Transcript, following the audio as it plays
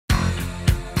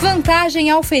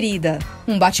Vantagem auferida.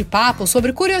 Um bate-papo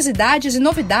sobre curiosidades e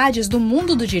novidades do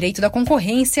mundo do direito da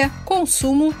concorrência,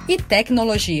 consumo e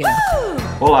tecnologia.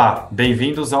 Olá,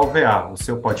 bem-vindos ao VA, o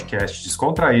seu podcast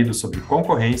descontraído sobre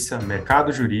concorrência,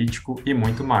 mercado jurídico e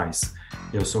muito mais.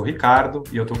 Eu sou o Ricardo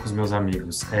e eu estou com os meus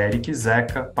amigos Eric e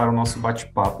Zeca para o nosso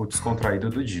bate-papo descontraído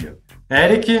do dia.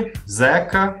 Eric,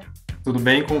 Zeca, tudo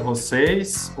bem com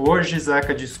vocês? Hoje,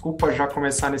 Zeca, desculpa já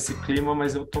começar nesse clima,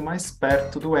 mas eu estou mais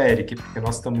perto do Eric, porque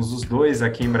nós estamos os dois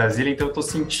aqui em Brasília, então eu estou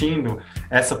sentindo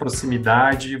essa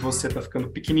proximidade e você está ficando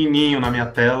pequenininho na minha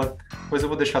tela. Depois eu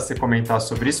vou deixar você comentar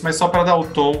sobre isso, mas só para dar o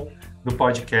tom do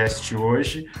podcast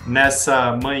hoje,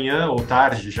 nessa manhã ou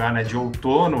tarde já, né, de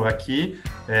outono aqui,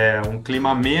 um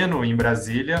clima ameno em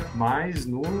Brasília, mas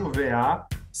no VA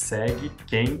segue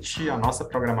quente a nossa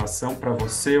programação para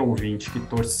você, ouvinte, que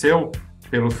torceu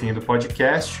pelo fim do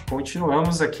podcast.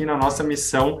 Continuamos aqui na nossa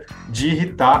missão de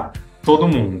irritar todo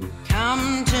mundo.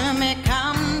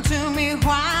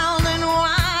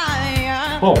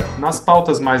 Bom, nas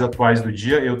pautas mais atuais do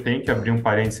dia, eu tenho que abrir um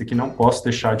parênteses aqui, não posso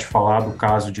deixar de falar do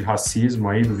caso de racismo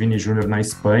aí do Vini Júnior na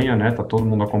Espanha, né? Tá todo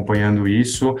mundo acompanhando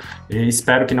isso, e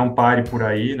espero que não pare por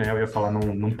aí, né? Eu ia falar,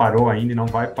 não parou ainda e não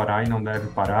vai parar e não deve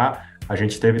parar. A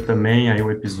gente teve também aí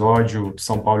o episódio de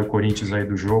São Paulo e Corinthians aí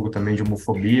do jogo também de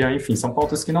homofobia, enfim, são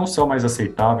pautas que não são mais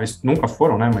aceitáveis, nunca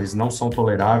foram, né? Mas não são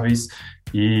toleráveis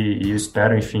e eu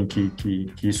espero, enfim,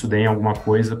 que isso dê em alguma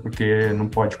coisa, porque não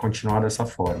pode continuar dessa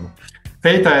forma.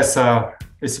 Feita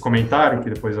esse comentário, que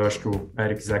depois eu acho que o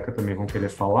Eric e Zeca também vão querer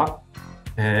falar,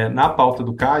 na pauta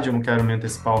do CAD, eu não quero me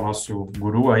antecipar o nosso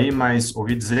guru aí, mas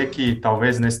ouvi dizer que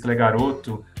talvez Nestlé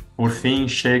Garoto, por fim,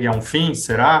 chegue a um fim,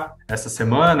 será? Essa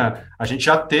semana, a gente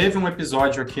já teve um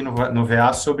episódio aqui no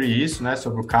VA sobre isso, né,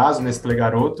 sobre o caso Nestlé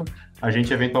Garoto, a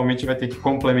gente eventualmente vai ter que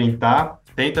complementar.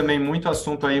 Tem também muito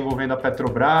assunto aí envolvendo a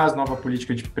Petrobras, nova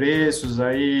política de preços,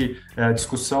 aí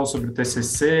discussão sobre o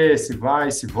TCC, se vai,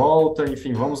 se volta,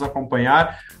 enfim, vamos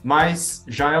acompanhar, mas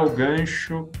já é o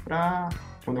gancho para,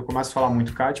 quando eu começo a falar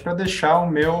muito CAD, para deixar o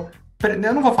meu,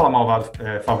 eu não vou falar malvado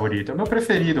favorito, é o meu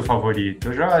preferido favorito,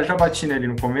 eu já bati nele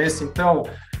no começo, então,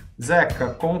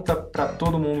 Zeca, conta para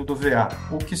todo mundo do VA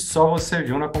o que só você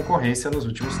viu na concorrência nos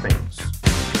últimos tempos.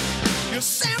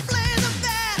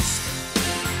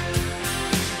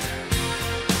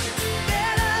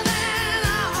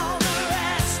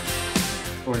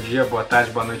 Bom dia, boa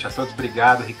tarde, boa noite a todos.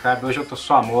 Obrigado, Ricardo. Hoje eu tô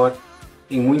só amor,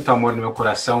 tem muito amor no meu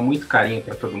coração, muito carinho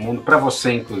para todo mundo, para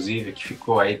você, inclusive, que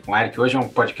ficou aí com o Eric. Hoje é um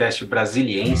podcast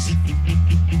brasiliense,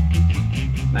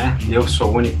 né? Eu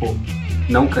sou o único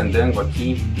não candango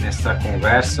aqui nessa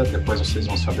conversa, depois vocês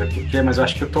vão saber por quê, mas eu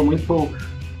acho que eu tô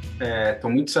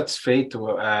muito satisfeito,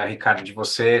 Ricardo, de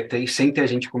você sem ter a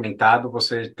gente comentado,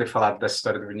 você ter falado dessa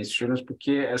história do Vinícius Júnior,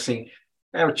 porque, assim,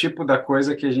 é o tipo da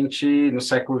coisa que a gente, no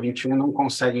século XXI, não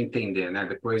consegue entender, né?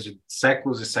 Depois de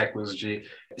séculos e séculos de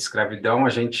escravidão, a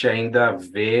gente ainda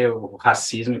vê o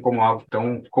racismo como algo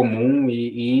tão comum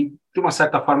e de uma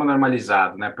certa forma,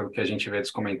 normalizado, né? Pelo que a gente vê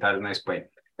dos comentários na Espanha.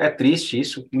 É triste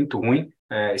isso, muito ruim.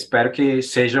 Espero que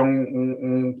seja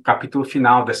um capítulo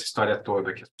final dessa história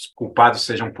toda, que os culpados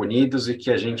sejam punidos e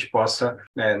que a gente possa,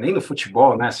 nem no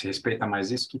futebol, né? Se respeita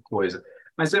mais isso, que coisa.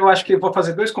 Mas eu acho que eu vou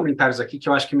fazer dois comentários aqui que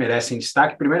eu acho que merecem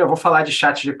destaque. Primeiro, eu vou falar de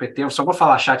ChatGPT, eu só vou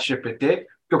falar ChatGPT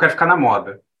porque eu quero ficar na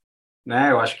moda,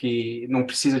 né? Eu acho que não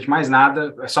precisa de mais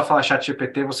nada, é só falar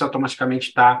ChatGPT, você automaticamente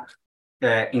está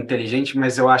inteligente,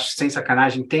 mas eu acho, sem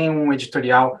sacanagem, tem um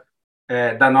editorial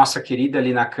da nossa querida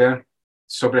Lina Khan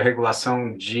sobre a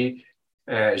regulação de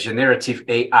Generative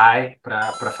AI,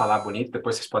 para falar bonito,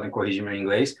 depois vocês podem corrigir meu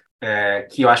inglês,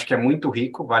 que eu acho que é muito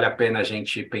rico, vale a pena a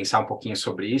gente pensar um pouquinho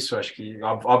sobre isso. Eu acho que,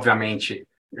 obviamente,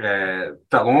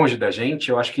 está longe da gente.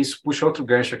 Eu acho que isso puxa outro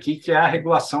gancho aqui, que é a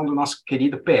regulação do nosso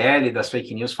querido PL das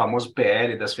fake news, famoso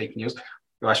PL das fake news.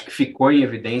 Eu acho que ficou em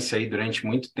evidência aí durante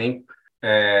muito tempo,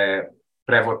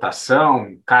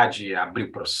 pré-votação, CAD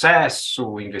abriu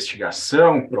processo,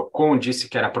 investigação, Procon disse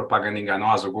que era propaganda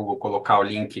enganosa, o Google colocar o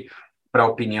link para a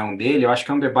opinião dele. Eu acho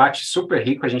que é um debate super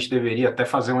rico, a gente deveria até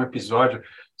fazer um episódio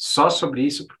só sobre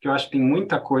isso, porque eu acho que tem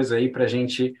muita coisa aí para a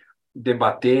gente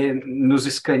debater nos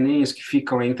escaninhos que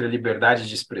ficam entre a liberdade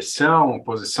de expressão,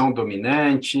 posição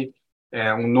dominante,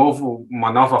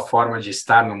 uma nova forma de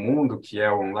estar no mundo, que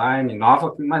é online,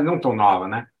 nova, mas não tão nova,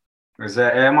 né? Mas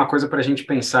é uma coisa para a gente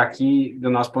pensar aqui do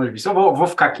nosso ponto de vista. Eu vou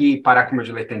ficar aqui e parar com o meu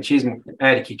diletantismo.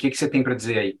 Eric, o que você tem para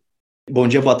dizer aí? Bom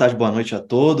dia, boa tarde, boa noite a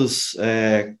todos.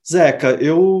 Zeca,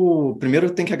 eu primeiro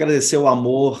tenho que agradecer o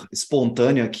amor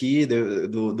espontâneo aqui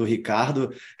do Ricardo.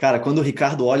 Cara, quando o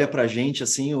Ricardo olha para a gente,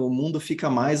 assim, o mundo fica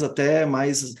até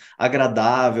mais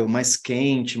agradável, mais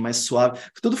quente, mais suave.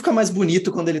 Tudo fica mais bonito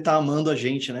quando ele está amando a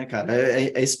gente, né, cara?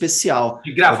 É especial.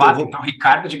 De gravata, então,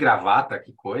 Ricardo de gravata,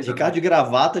 que coisa. Ricardo né? de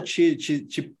gravata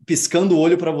te piscando o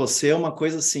olho para você é uma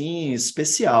coisa, assim,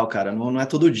 especial, cara. Não é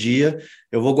todo dia.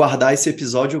 Eu vou guardar esse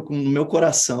episódio no meu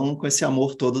coração, com esse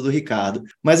amor todo do Ricardo.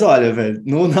 Mas olha, velho,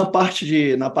 na parte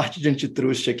de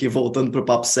Antitruste aqui, voltando para o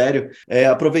papo sério,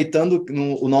 aproveitando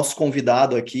o nosso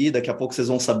convidado aqui, daqui a pouco vocês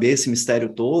vão saber esse mistério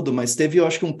todo, mas teve, eu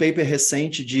acho que um paper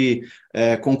recente de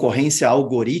concorrência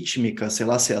algorítmica, sei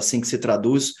lá se é assim que se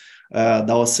traduz,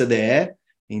 da OCDE.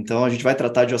 Então, a gente vai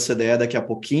tratar de OCDE daqui a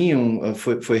pouquinho,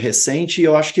 foi recente, e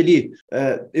eu acho que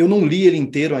eu não li ele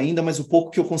inteiro ainda, mas o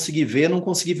pouco que eu consegui ver, não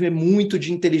consegui ver muito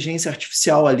de inteligência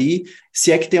artificial ali,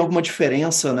 se é que tem alguma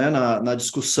diferença, né, na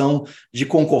discussão de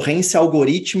concorrência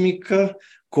algorítmica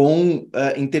com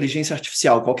inteligência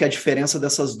artificial, qual que é a diferença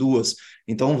dessas duas?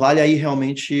 Então vale aí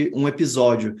realmente um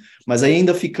episódio. Mas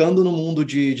ainda ficando no mundo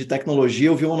de tecnologia,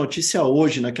 eu vi uma notícia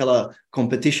hoje naquela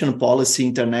Competition Policy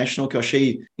International que eu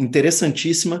achei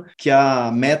interessantíssima, que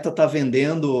a Meta está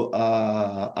vendendo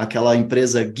aquela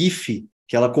empresa GIF,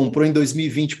 que ela comprou em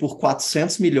 2020 por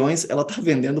 400 milhões, ela está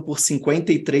vendendo por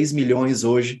 53 milhões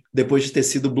hoje, depois de ter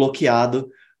sido bloqueado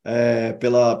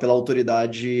pela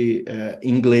autoridade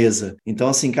inglesa. Então,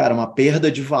 assim, cara, uma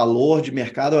perda de valor de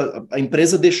mercado, a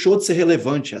empresa deixou de ser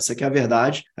relevante, essa que é a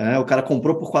verdade. O cara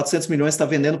comprou por 400 milhões, está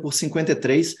vendendo por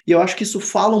 53, e eu acho que isso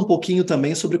fala um pouquinho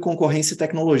também sobre concorrência e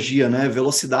tecnologia, né?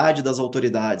 Velocidade das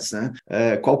autoridades, né?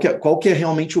 Qual que é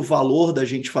realmente o valor da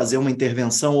gente fazer uma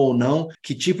intervenção ou não,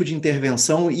 que tipo de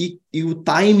intervenção e o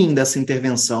timing dessa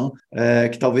intervenção,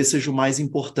 que talvez seja o mais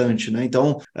importante, né?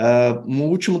 Então, um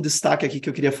último destaque aqui que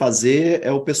eu queria fazer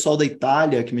é o pessoal da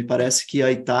Itália, que me parece que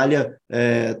a Itália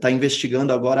está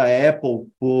investigando agora a Apple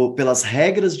pelas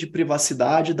regras de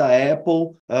privacidade da Apple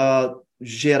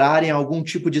gerarem algum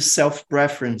tipo de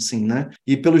self-preferencing, né?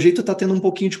 E pelo jeito está tendo um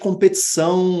pouquinho de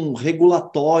competição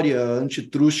regulatória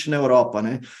antitruste na Europa,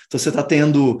 né? Então você está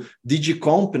tendo DG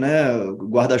Comp, né,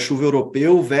 guarda-chuva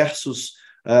europeu versus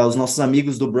os nossos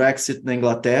amigos do Brexit na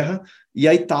Inglaterra, e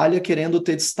a Itália querendo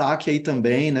ter destaque aí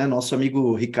também, né? Nosso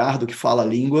amigo Ricardo, que fala a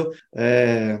língua,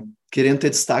 querendo ter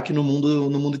destaque no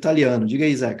mundo italiano. Diga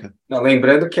aí, Zeca. Não,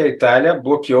 lembrando que a Itália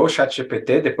bloqueou o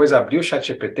ChatGPT, depois abriu o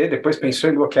ChatGPT, depois pensou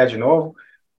em bloquear de novo,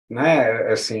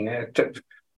 né? Assim,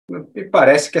 me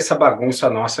parece que essa bagunça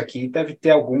nossa aqui deve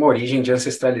ter alguma origem de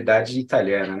ancestralidade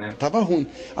italiana, né? Tava ruim.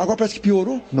 Agora parece que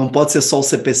piorou. Não pode ser só o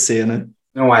CPC, né?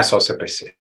 Não é só o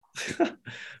CPC.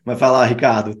 Mas vai lá,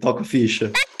 Ricardo, toca a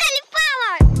ficha.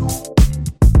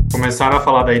 Começaram a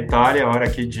falar da Itália, hora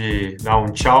aqui de dar um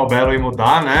tchau belo e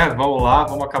mudar, né? Vamos lá,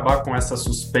 vamos acabar com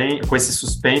esse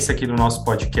suspense aqui do nosso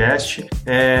podcast.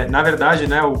 Na verdade,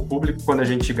 né, o público, quando a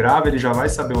gente grava, ele já vai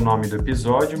saber o nome do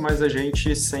episódio, mas a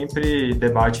gente sempre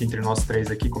debate entre nós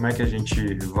três aqui como é que a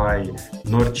gente vai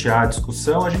nortear a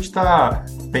discussão. A gente está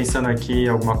pensando aqui em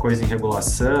alguma coisa em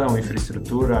regulação,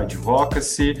 infraestrutura,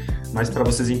 advocacy, mas para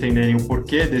vocês entenderem o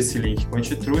porquê desse link com o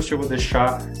Antitruste, eu vou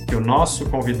deixar que o nosso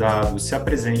convidado se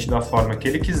apresente da forma que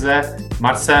ele quiser.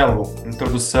 Marcelo,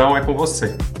 introdução é com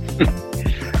você.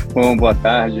 Bom, boa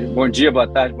tarde. Bom dia, boa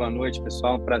tarde, boa noite,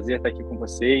 pessoal. Um prazer estar aqui com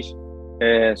vocês.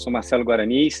 Sou Marcelo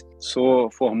Guaranis, sou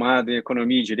formado em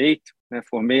Economia e Direito, né?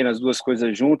 Formei nas duas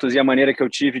coisas juntas, e a maneira que eu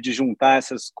tive de juntar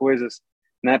essas coisas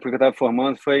na época que eu estava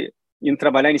formando foi indo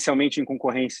trabalhar inicialmente em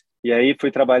concorrência. E aí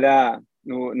fui trabalhar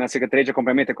na Secretaria de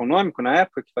Acompanhamento Econômico, na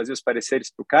época, que fazia os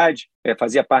pareceres para o CAD,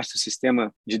 fazia parte do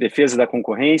sistema de defesa da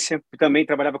concorrência, e também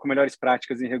trabalhava com melhores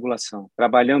práticas em regulação.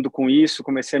 Trabalhando com isso,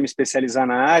 comecei a me especializar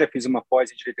na área, fiz uma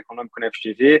pós em Direito Econômico na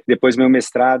FGV, depois meu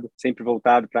mestrado, sempre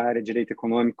voltado para a área de Direito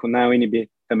Econômico na UNB,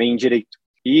 também em Direito.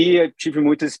 E eu tive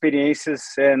muitas experiências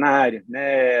na área,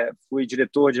 né? Fui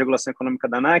diretor de Regulação Econômica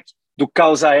da ANAC, do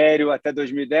caos aéreo até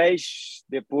 2010,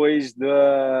 depois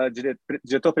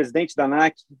diretor-presidente da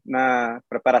ANAC na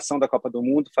preparação da Copa do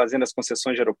Mundo, fazendo as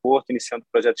concessões de aeroporto, iniciando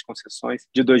o projeto de concessões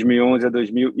de 2011 a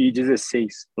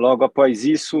 2016. Logo após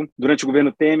isso, durante o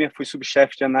governo Temer, fui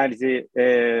subchefe de análise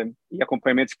e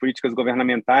acompanhamento de políticas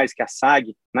governamentais, que é a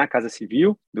SAG, na Casa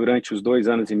Civil, durante os 2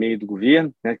 anos e meio do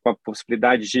governo, né, com a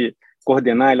possibilidade de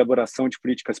coordenar a elaboração de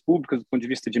políticas públicas do ponto de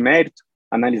vista de mérito,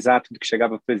 analisar tudo que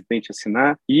chegava para o presidente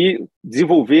assinar e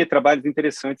desenvolver trabalhos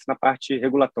interessantes na parte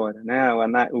regulatória, né?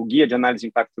 O guia de análise de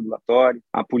impacto regulatório,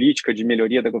 a política de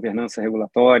melhoria da governança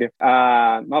regulatória,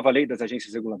 a nova lei das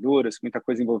agências reguladoras, muita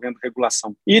coisa envolvendo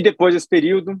regulação. E depois desse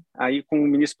período, aí com o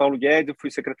ministro Paulo Guedes, eu fui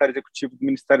secretário executivo do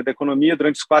Ministério da Economia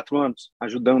durante os 4 anos,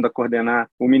 ajudando a coordenar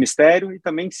o Ministério e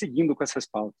também seguindo com essas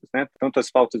pautas, né? Tanto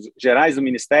as pautas gerais do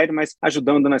Ministério, mas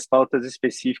ajudando nas pautas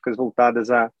específicas voltadas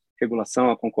à regulação,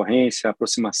 à concorrência, à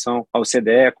aproximação ao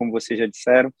CDE, como vocês já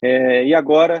disseram. E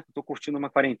agora estou curtindo uma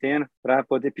quarentena para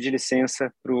poder pedir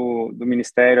licença do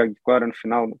Ministério agora no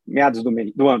final, meados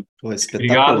do ano. Pô,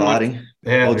 espetacular, Obrigado,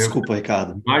 hein? Desculpa,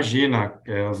 Ricardo. Imagina,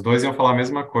 os dois iam falar a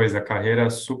mesma coisa, a carreira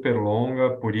super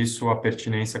longa, por isso a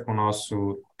pertinência com o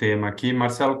nosso tema aqui.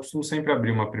 Marcelo, eu costumo sempre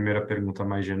abrir uma primeira pergunta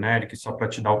mais genérica, e só para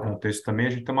te dar o contexto também, a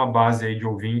gente tem uma base aí de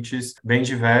ouvintes bem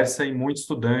diversa e muito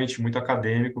estudante, muito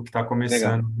acadêmico que está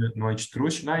começando no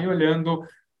Antitruste, né, e olhando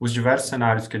os diversos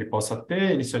cenários que ele possa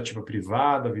ter, iniciativa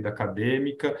privada, vida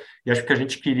acadêmica, e acho que a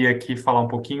gente queria aqui falar um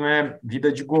pouquinho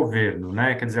vida de governo,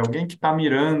 né? Quer dizer, alguém que está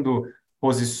mirando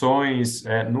posições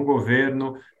no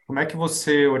governo, como é que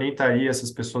você orientaria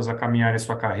essas pessoas a caminharem a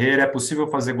sua carreira? É possível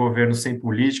fazer governo sem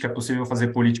política? É possível fazer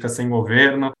política sem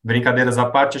governo? Brincadeiras à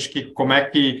parte, acho que como é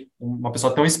que uma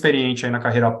pessoa tão experiente aí na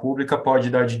carreira pública pode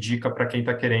dar de dica para quem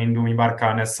está querendo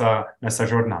embarcar nessa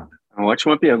jornada? Uma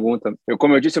ótima pergunta.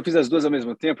 Como eu disse, eu fiz as duas ao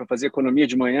mesmo tempo, eu fazia economia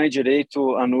de manhã e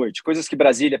direito à noite. Coisas que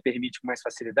Brasília permite com mais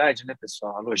facilidade, né,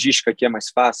 pessoal? A logística aqui é mais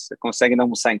fácil, você consegue não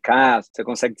almoçar em casa, você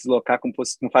consegue deslocar com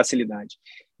facilidade.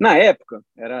 Na época,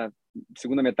 era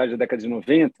segunda metade da década de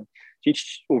 90, a gente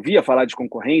ouvia falar de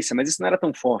concorrência, mas isso não era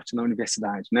tão forte na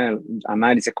universidade, né?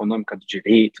 Análise econômica do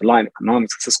direito, law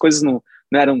economics, essas coisas não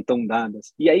eram tão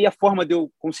dadas. E aí a forma de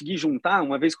eu conseguir juntar,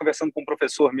 uma vez conversando com um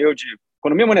professor meu de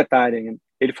economia monetária,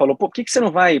 ele falou, por que você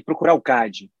não vai procurar o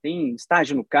CAD? Tem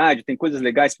estágio no CAD, tem coisas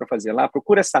legais para fazer lá,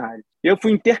 procura essa área. Eu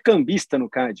fui intercambista no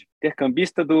CAD,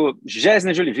 intercambista do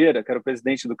Gésner de Oliveira, que era o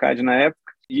presidente do CAD na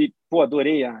época, e,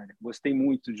 adorei a área, gostei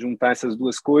muito de juntar essas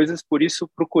duas coisas, por isso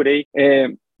procurei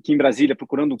aqui em Brasília,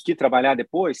 procurando o que trabalhar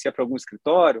depois, se é para algum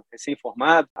escritório,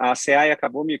 recém-formado. A CEAI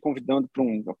acabou me convidando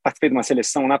eu participei de uma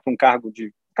seleção lá para um cargo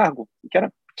que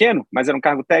era pequeno, mas era um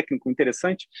cargo técnico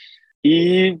interessante,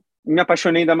 e me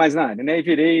apaixonei ainda mais na área, né? E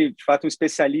virei, de fato, um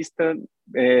especialista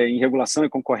em regulação e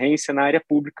concorrência na área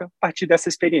pública a partir dessa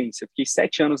experiência. Fiquei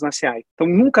 7 anos na CEAI. Então,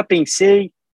 nunca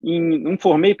pensei não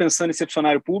formei pensando em ser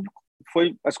funcionário público,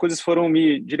 as coisas foram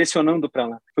me direcionando para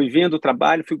lá. Fui vendo o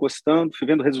trabalho, fui gostando, fui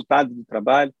vendo o resultado do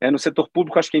trabalho. No setor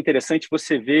público, acho que é interessante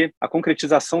você ver a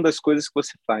concretização das coisas que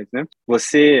você faz, né?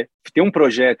 Você ter um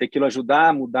projeto e aquilo ajudar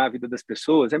a mudar a vida das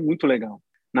pessoas é muito legal.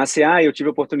 Na CA, eu tive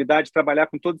a oportunidade de trabalhar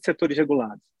com todos os setores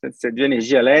regulados, de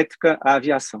energia elétrica à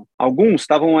aviação. Alguns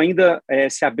estavam ainda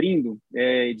se abrindo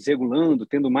e desregulando,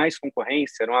 tendo mais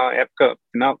concorrência. Era uma época,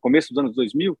 começo dos anos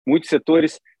 2000, muitos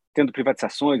setores tendo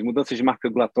privatizações, mudanças de marco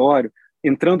regulatório,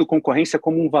 entrando concorrência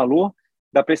como um valor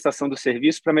da prestação do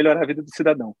serviço para melhorar a vida do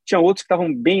cidadão. Tinha outros que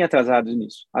estavam bem atrasados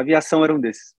nisso. A aviação era um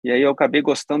desses. E aí eu acabei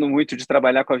gostando muito de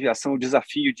trabalhar com a aviação, o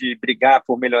desafio de brigar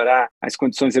por melhorar as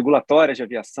condições regulatórias de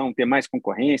aviação, ter mais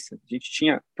concorrência. A gente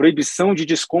tinha proibição de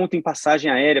desconto em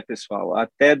passagem aérea, pessoal,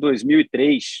 até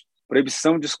 2003.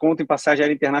 Proibição de desconto em passagem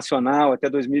aérea internacional até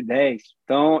 2010.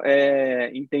 Então,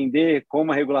 entender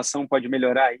como a regulação pode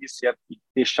melhorar isso e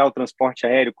deixar o transporte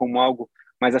aéreo como algo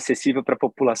mais acessível para a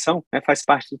população, faz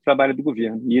parte do trabalho do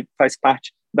governo e faz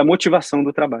parte da motivação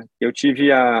do trabalho. Eu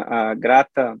tive a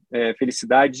grata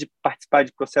felicidade de participar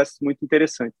de processos muito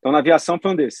interessantes. Então, na aviação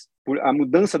foi um desses. A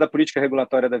mudança da política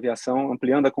regulatória da aviação,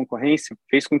 ampliando a concorrência,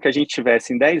 fez com que a gente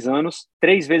tivesse, em 10 anos,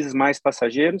 3 vezes mais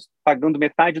passageiros, pagando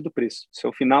metade do preço. Isso é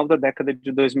o final da década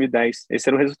de 2010. Esse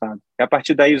era o resultado. E a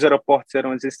partir daí, os aeroportos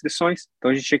eram as restrições. Então,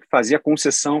 a gente tinha que fazer a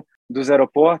concessão dos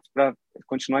aeroportos para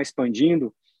continuar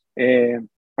expandindo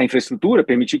a infraestrutura,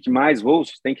 permitir que mais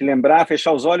voos, tem que lembrar,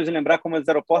 fechar os olhos e lembrar como os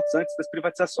aeroportos antes das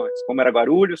privatizações, como era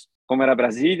Guarulhos, como era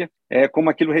Brasília, como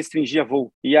aquilo restringia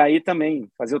voo. E aí também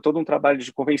fazer todo um trabalho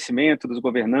de convencimento dos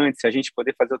governantes, a gente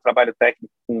poder fazer o trabalho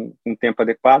técnico com um tempo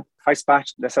adequado, faz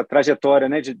parte dessa trajetória,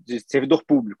 né, de servidor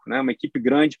público, né, uma equipe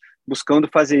grande buscando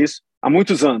fazer isso há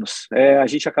muitos anos. A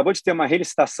gente acabou de ter uma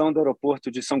relicitação do aeroporto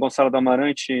de São Gonçalo do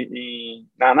Amarante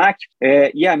na ANAC,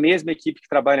 e é a mesma equipe que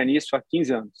trabalha nisso há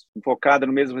 15 anos, focada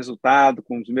no mesmo resultado,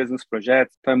 com os mesmos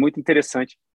projetos. Então é muito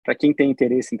interessante para quem tem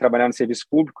interesse em trabalhar no serviço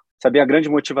público, saber a grande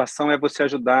motivação é você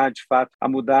ajudar, de fato, a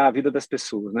mudar a vida das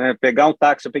pessoas, né? Pegar um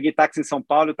táxi, eu peguei táxi em São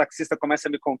Paulo, e o taxista começa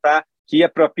a me contar que ia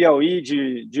para Piauí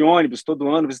de ônibus todo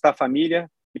ano visitar a família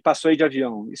e passou aí de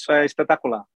avião. Isso é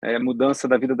espetacular, é a mudança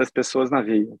da vida das pessoas na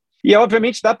veia. E,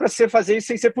 obviamente, dá para fazer isso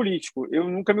sem ser político. Eu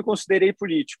nunca me considerei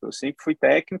político, eu sempre fui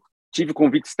técnico. Tive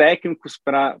convites técnicos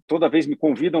toda vez me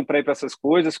convidam para ir para essas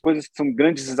coisas que são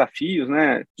grandes desafios,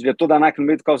 né? Diretor da ANAC no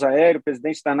meio do caos aéreo,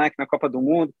 presidente da ANAC na Copa do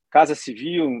Mundo, Casa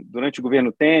Civil durante o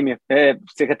governo Temer,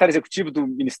 secretário executivo do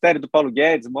Ministério do Paulo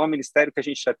Guedes, o maior ministério que a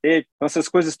gente já teve. Então, essas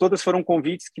coisas todas foram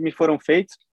convites que me foram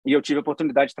feitos e eu tive a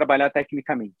oportunidade de trabalhar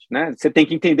tecnicamente, né? Você tem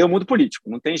que entender o mundo político,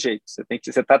 não tem jeito.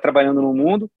 Você está trabalhando num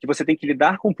mundo que você tem que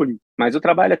lidar com o político, mas o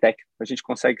trabalho é técnico. A gente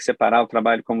consegue separar o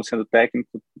trabalho como sendo técnico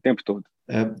o tempo todo.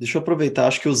 Deixa eu aproveitar,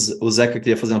 acho que o Zeca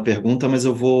queria fazer uma pergunta, mas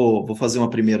eu vou fazer uma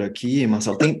primeira aqui,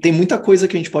 Marcelo. Tem muita coisa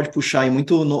que a gente pode puxar e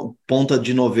muito ponta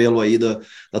de novelo aí da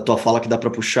tua fala que dá para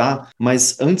puxar,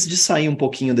 mas antes de sair um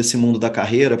pouquinho desse mundo da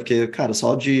carreira, porque, cara,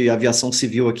 só de aviação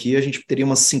civil aqui a gente teria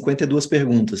umas 52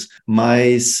 perguntas,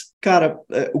 mas... Cara,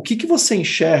 o que você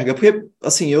enxerga? Porque,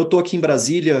 assim, eu estou aqui em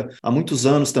Brasília há muitos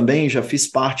anos também, já fiz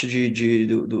parte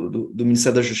do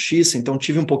Ministério da Justiça, então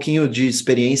tive um pouquinho de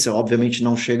experiência, obviamente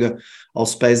não chega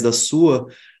aos pés da sua,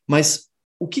 mas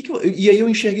e aí eu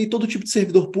enxerguei todo tipo de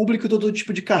servidor público e todo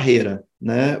tipo de carreira,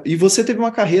 né? E você teve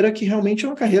uma carreira que realmente é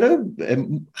uma carreira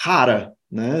rara,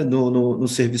 né, no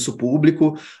serviço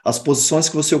público, as posições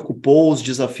que você ocupou, os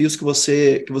desafios que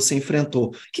você enfrentou.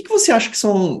 O que você acha que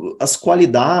são as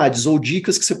qualidades ou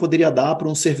dicas que você poderia dar para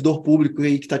um servidor público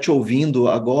aí que está te ouvindo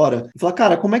agora? E falar,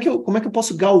 cara, como é que eu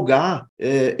posso galgar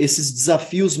esses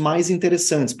desafios mais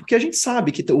interessantes? Porque a gente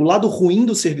sabe que o lado ruim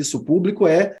do serviço público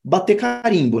é bater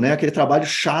carimbo, né? Aquele trabalho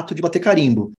chato de bater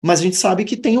carimbo. Mas a gente sabe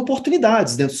que tem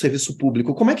oportunidades dentro do serviço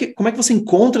público. Como é que você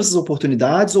encontra essas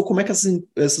oportunidades ou como é que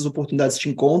essas oportunidades te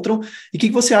encontram e o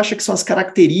que você acha que são as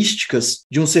características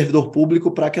de um servidor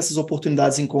público para que essas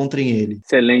oportunidades encontrem ele?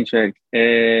 Excelente, Eric.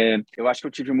 Eu acho que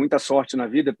eu tive muita sorte na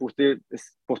vida por ter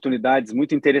oportunidades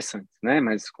muito interessantes, né?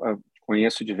 Mas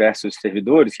conheço diversos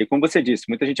servidores que, como você disse,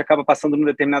 muita gente acaba passando num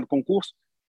determinado concurso,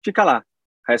 fica lá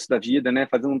o resto da vida, né?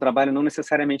 Fazendo um trabalho não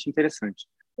necessariamente interessante.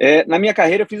 Na minha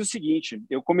carreira eu fiz o seguinte,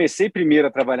 eu comecei primeiro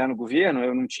a trabalhar no governo,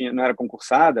 eu não era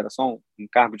concursado, era só um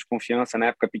cargo de confiança na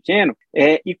época pequeno,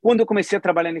 e quando eu comecei a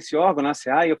trabalhar nesse órgão, na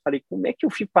CA, eu falei, como é que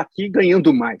eu fico aqui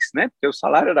ganhando mais, né? Porque o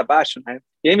salário era baixo, né?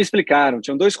 E aí me explicaram,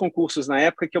 tinham 2 concursos na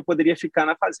época que eu poderia ficar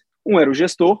na fazenda. Um era o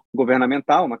gestor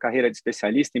governamental, uma carreira de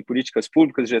especialista em políticas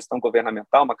públicas, gestão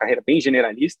governamental, uma carreira bem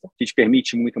generalista, que te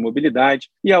permite muita mobilidade,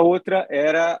 e a outra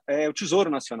era o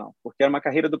Tesouro Nacional, porque era uma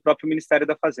carreira do próprio Ministério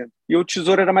da Fazenda. E o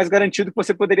Tesouro era mais garantido que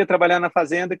você poderia trabalhar na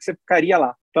Fazenda, que você ficaria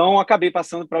lá. Então, acabei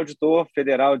passando para auditor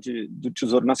federal do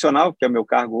Tesouro Nacional, que é o meu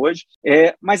cargo hoje,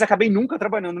 mas acabei nunca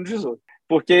trabalhando no Tesouro,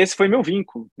 porque esse foi meu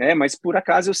vínculo, né? Mas, por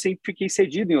acaso, eu sempre fiquei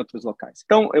cedido em outros locais.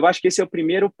 Então, eu acho que esse é o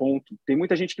primeiro ponto. Tem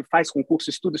muita gente que faz concurso,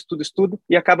 estuda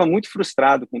e acaba muito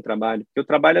frustrado com o trabalho, porque o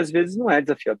trabalho, às vezes, não é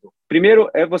desafiador. Primeiro,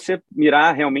 é você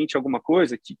mirar realmente alguma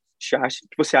coisa que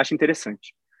você acha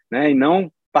interessante, né? E não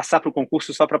passar para o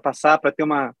concurso só para passar, para ter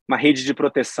uma rede de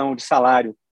proteção de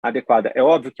salário adequada. É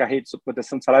óbvio que a rede de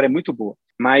proteção de salário é muito boa,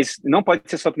 mas não pode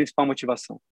ser sua principal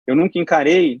motivação. Eu nunca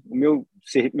encarei o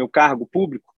meu cargo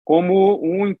público como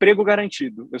um emprego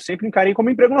garantido. Eu sempre encarei como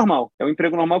um emprego normal. É um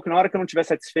emprego normal que na hora que eu não estiver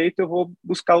satisfeito, eu vou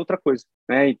buscar outra coisa,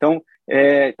 né? Então,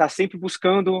 tá sempre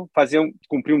buscando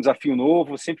cumprir um desafio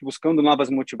novo, sempre buscando novas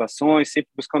motivações, sempre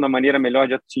buscando a maneira melhor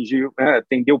de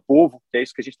atender o povo, que é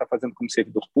isso que a gente está fazendo como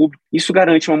servidor público. Isso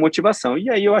garante uma motivação. E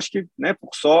aí eu acho que, né, por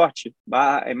sorte,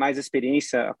 mais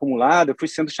experiência acumulada, eu fui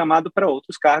sendo chamado para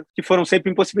outros cargos que foram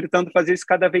sempre me possibilitando fazer isso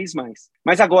cada vez mais.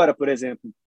 Mas agora, por exemplo,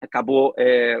 acabou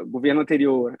o governo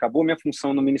anterior, acabou minha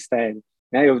função no Ministério,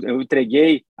 né? Eu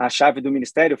entreguei a chave do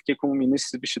Ministério, eu fiquei como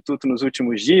ministro substituto nos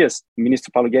últimos dias, o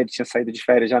ministro Paulo Guedes tinha saído de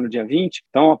férias já no dia 20,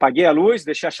 então apaguei a luz,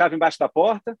 deixei a chave embaixo da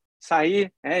porta, saí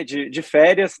de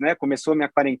férias, né? Começou a minha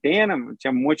quarentena,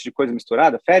 tinha um monte de coisa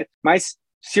misturada, férias, mas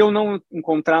se eu não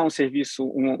encontrar um serviço,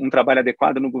 um trabalho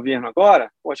adequado no governo agora,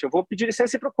 poxa, eu vou pedir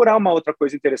licença e procurar uma outra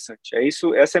coisa interessante.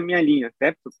 Essa é a minha linha,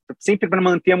 né? Sempre para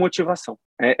manter a motivação.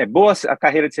 É boa a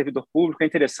carreira de servidor público, é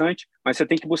interessante, mas você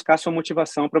tem que buscar a sua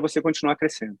motivação para você continuar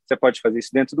crescendo. Você pode fazer isso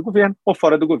dentro do governo ou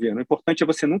fora do governo. O importante é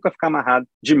você nunca ficar amarrado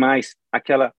demais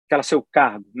àquela seu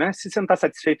cargo, né? Se você não está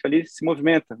satisfeito ali, se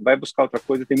movimenta, vai buscar outra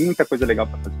coisa, tem muita coisa legal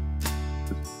para fazer.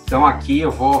 Então, aqui eu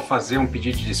vou fazer um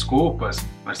pedido de desculpas,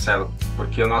 Marcelo,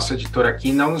 porque o nosso editor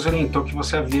aqui não nos orientou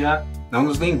não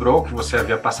nos lembrou que você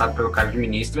havia passado pelo cargo de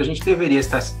ministro, a gente deveria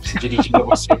estar se dirigindo a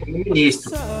você como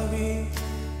ministro.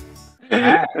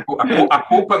 A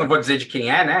culpa, não vou dizer de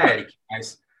quem é, né, Eric?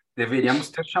 Mas deveríamos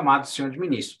ter chamado o senhor de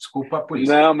ministro. Desculpa por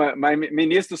isso. Não, mas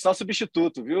ministro só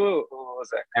substituto, viu,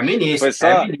 Zé? É ministro. Foi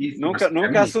só, ministro,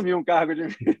 nunca assumi um cargo de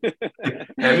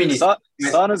É ministro.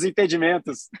 Só nos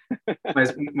impedimentos.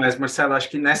 Mas, Marcelo, acho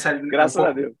que nessa... Graças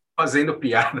a Deus. fazendo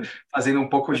piada, fazendo um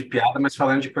pouco de piada, mas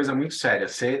falando de coisa muito séria.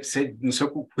 Você no seu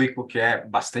currículo, que é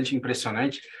bastante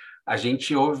impressionante, a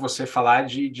gente ouve você falar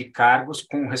de cargos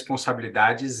com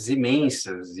responsabilidades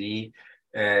imensas e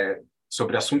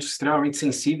sobre assuntos extremamente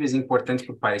sensíveis e importantes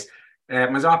para o país.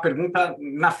 Mas é uma pergunta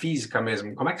na física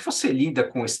mesmo. Como é que você lida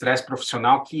com o estresse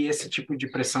profissional que esse tipo de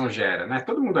pressão gera, né?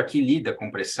 Todo mundo aqui lida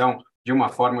com pressão de uma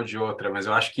forma ou de outra, mas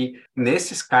eu acho que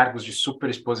nesses cargos de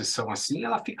superexposição assim,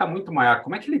 ela fica muito maior.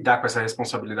 Como é que lidar com essa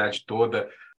responsabilidade toda?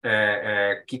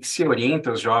 Que se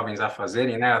orienta os jovens a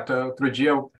fazerem, né? Outro dia,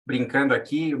 eu brincando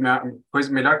aqui,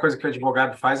 melhor coisa que o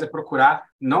advogado faz é procurar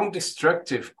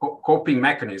non-destructive coping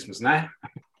mechanisms, né?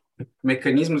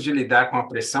 Mecanismos de lidar com a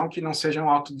pressão que não sejam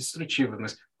autodestrutivos.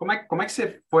 Mas como é que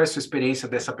foi a sua experiência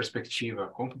dessa perspectiva?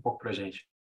 Conta um pouco para a gente.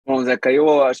 Bom, Zeca,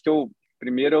 eu acho que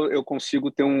primeiro eu consigo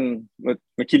ter um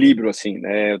equilíbrio, assim,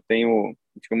 né? Eu tenho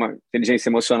uma inteligência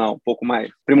emocional um pouco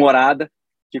mais aprimorada,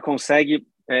 que consegue,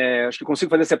 acho que consigo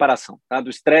fazer a separação, tá?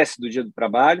 Do estresse do dia do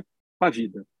trabalho com a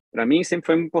vida. Para mim, sempre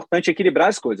foi importante equilibrar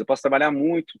as coisas. Eu posso trabalhar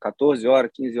muito, 14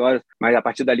 horas, 15 horas, mas a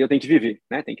partir dali eu tenho que viver,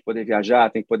 né? Tem que poder viajar,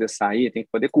 tem que poder sair, tem que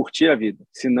poder curtir a vida.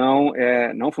 Senão,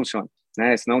 não funciona,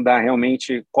 né? Senão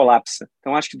realmente colapsa.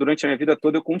 Então, acho que durante a minha vida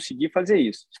toda eu consegui fazer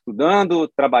isso. Estudando,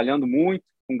 trabalhando muito,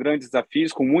 com grandes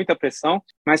desafios, com muita pressão,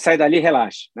 mas sair dali e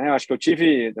relaxa, né? Eu acho que eu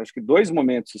tive, três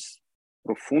momentos,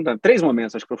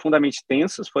 acho que profundamente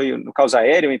tensos. Foi no caos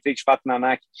aéreo, eu entrei de fato na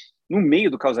ANAC no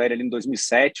meio do caos aéreo ali em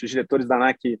 2007, os diretores da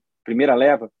ANAC, primeira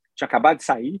leva, tinham acabado de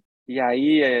sair, e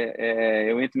aí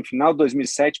eu entro no final de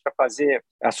 2007 para fazer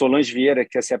a Solange Vieira,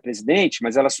 que ia ser a presidente,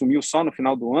 mas ela assumiu só no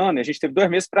final do ano, e a gente teve 2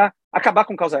 meses para acabar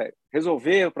com o caos aéreo,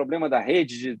 resolver o problema da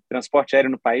rede de transporte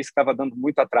aéreo no país, que estava dando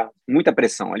muito atraso, muita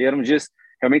pressão. Ali eram dias,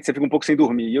 realmente você fica um pouco sem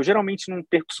dormir, e eu geralmente não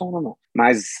perco sono, não,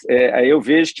 mas aí eu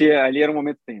vejo que ali era um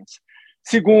momento tenso.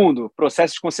 Segundo,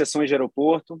 processo de concessões de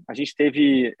aeroporto. A gente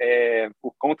teve,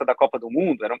 por conta da Copa do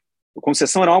Mundo,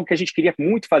 concessão era algo que a gente queria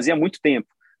muito fazer há muito tempo,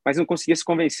 mas não conseguia se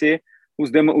convencer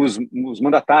os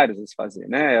mandatários a se fazer,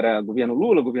 né? Era governo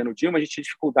Lula, governo Dilma, a gente tinha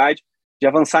dificuldade de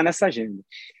avançar nessa agenda.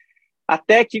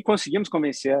 Até que conseguimos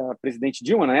convencer a presidente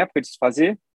Dilma, na época, de se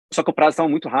fazer, só que o prazo estava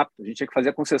muito rápido. A gente tinha que fazer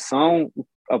a concessão,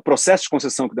 o processo de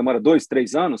concessão, que demora 2,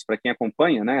 3 anos, para quem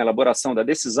acompanha, né? A elaboração da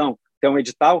decisão até um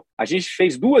edital, a gente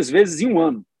fez 2 vezes em um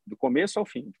ano, do começo ao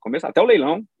fim, do começo até o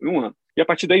leilão, em um ano. E a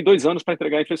partir daí, 2 anos para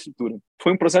entregar a infraestrutura.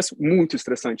 Foi um processo muito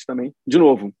estressante também. De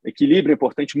novo, equilíbrio é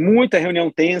importante, muita reunião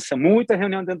tensa, muita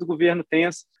reunião dentro do governo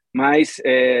tensa, mas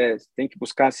tem que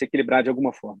buscar se equilibrar de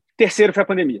alguma forma. Terceiro foi a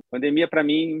pandemia. A pandemia, para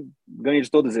mim, ganha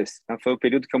de todos esses. Tá? Foi o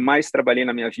período que eu mais trabalhei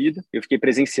na minha vida. Eu fiquei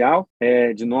presencial,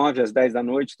 de 9 às 10 da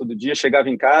noite, todo dia. Chegava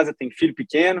em casa, tem filho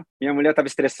pequeno, minha mulher estava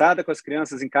estressada com as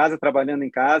crianças em casa, trabalhando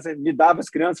em casa, me dava as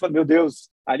crianças, falei, meu Deus,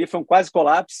 ali foi um quase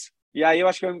colapso. E aí eu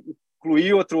acho que eu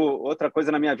incluí outra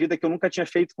coisa na minha vida que eu nunca tinha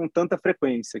feito com tanta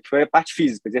frequência, que foi a parte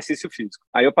física, exercício físico.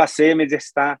 Aí eu passei a me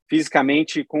exercitar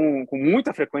fisicamente com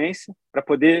muita frequência para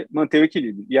poder manter o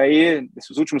equilíbrio. E aí,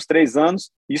 nesses últimos 3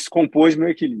 anos, isso compôs meu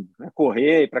equilíbrio, né?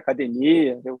 Correr, ir para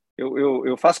academia,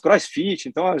 eu faço crossfit,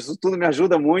 então isso tudo me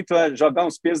ajuda muito a jogar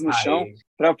uns pesos no chão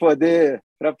para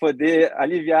poder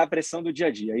aliviar a pressão do dia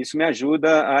a dia. Isso me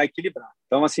ajuda a equilibrar.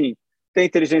 Então, assim, ter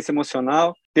inteligência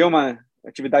emocional, ter uma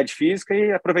atividade física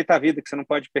e aproveitar a vida, que você não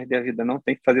pode perder a vida, não,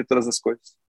 tem que fazer todas as coisas.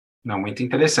 Não, muito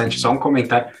interessante. Só um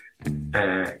comentário.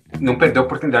 Não perdeu a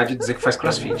oportunidade de dizer que faz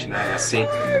crossfit, né?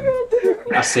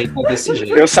 Aceita desse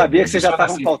jeito. Eu sabia que vocês já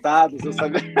estavam pautados. Eu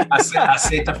sabia.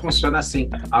 Aceita, funciona assim.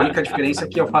 A única diferença é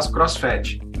que eu faço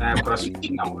crossfit, né? O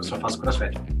crossfit não, eu só faço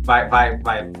crossfit. Vai.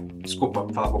 Desculpa,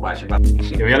 vou falar bobagem. Vai.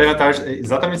 Eu ia levantar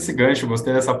exatamente esse gancho,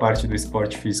 gostei dessa parte do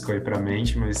esporte físico aí para a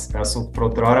mente, mas é assunto para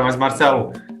outra hora. Mas,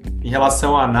 Marcelo, em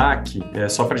relação à ANAC,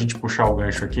 só para a gente puxar o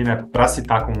gancho aqui, né? Para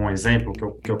citar como um exemplo,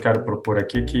 que eu quero propor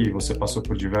aqui, que você passou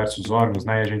por diversos órgãos,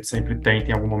 né? E a gente sempre tenta,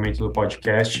 em algum momento do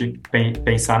podcast,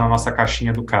 pensar na nossa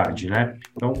caixinha do CAD, né?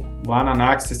 Então, lá na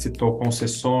ANAC você citou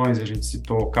concessões, a gente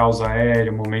citou caos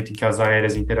aéreo, momento em que as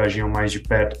aéreas interagiam mais de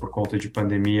perto por conta de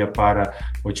pandemia para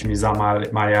otimizar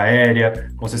a malha aérea,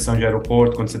 concessão de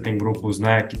aeroporto, quando você tem grupos,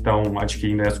 né, que estão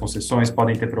adquirindo as concessões,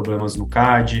 podem ter problemas no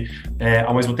CAD.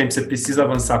 Ao mesmo tempo, você precisa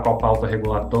avançar com a pauta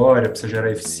regulatória, precisa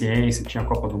gerar eficiência, tinha a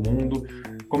Copa do Mundo.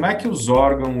 Como é que os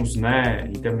órgãos, né,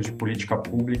 em termos de política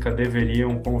pública,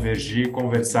 deveriam convergir,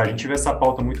 conversar? A gente vê essa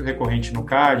pauta muito recorrente no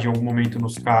CAD, em algum momento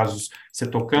nos casos, você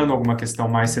tocando alguma questão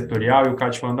mais setorial, e o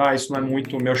CAD falando, isso não é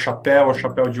muito o meu chapéu, é o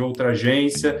chapéu de outra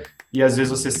agência, e às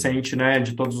vezes você sente, né,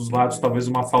 de todos os lados, talvez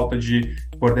uma falta de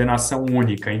coordenação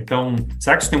única. Então,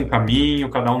 será que isso tem um caminho,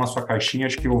 cada um na sua caixinha?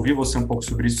 Acho que ouvir você um pouco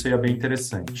sobre isso seria bem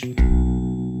interessante.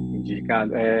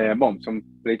 Ricardo. Bom, isso é um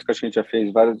pleito que a gente já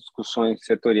fez várias discussões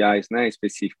setoriais, né,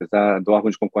 específicas, do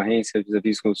órgão de concorrência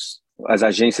vis-à-vis com as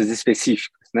agências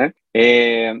específicas, né?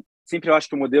 Sempre eu acho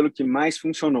que o modelo que mais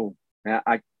funcionou, né,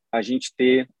 a gente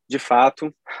ter, de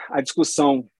fato, a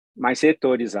discussão mais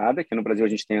setorizada, que no Brasil a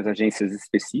gente tem as agências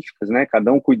específicas, né,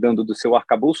 cada um cuidando do seu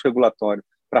arcabouço regulatório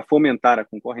para fomentar a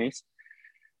concorrência,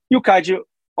 e o CAD,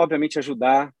 obviamente,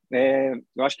 ajudar,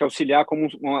 eu acho que auxiliar como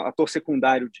um ator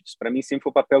secundário disso. Para mim, sempre foi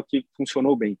o papel que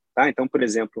funcionou bem. Tá? Então, por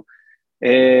exemplo,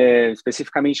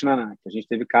 especificamente na ANAC, a gente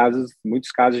teve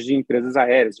muitos casos de empresas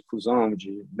aéreas, de fusão,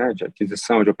 de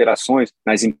aquisição, de operações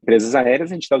nas empresas aéreas,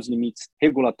 a gente dá os limites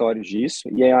regulatórios disso,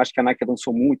 e aí eu acho que a ANAC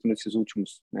avançou muito nesses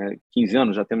últimos 15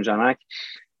 anos, já temos de ANAC,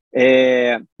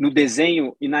 no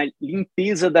desenho e na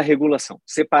limpeza da regulação.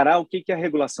 Separar o que é a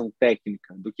regulação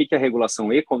técnica do que é a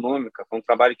regulação econômica foi um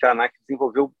trabalho que a ANAC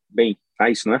desenvolveu bem. Tá?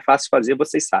 Isso não é fácil fazer,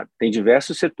 vocês sabem. Tem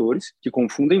diversos setores que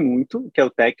confundem muito o que é o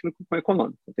técnico com o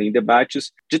econômico. Tem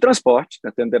debates de transporte,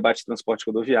 tem um debate de transporte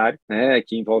rodoviário, né,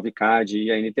 que envolve CAD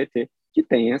e a NTT, que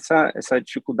tem essa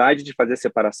dificuldade de fazer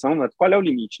separação, né? Qual é o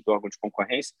limite do órgão de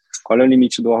concorrência, qual é o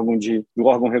limite do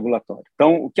órgão regulatório.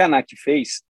 Então, o que a ANAC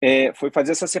fez foi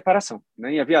fazer essa separação.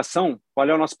 Né? Em aviação, qual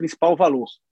é o nosso principal valor?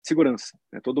 Segurança.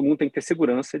 Né? Todo mundo tem que ter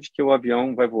segurança de que o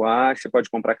avião vai voar, que você pode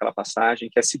comprar aquela passagem,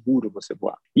 que é seguro você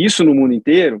voar. Isso no mundo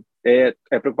inteiro é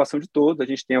preocupação de todos. A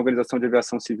gente tem a Organização de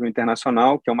Aviação Civil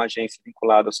Internacional, que é uma agência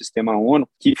vinculada ao sistema ONU,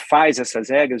 que faz essas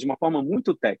regras de uma forma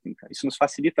muito técnica. Isso nos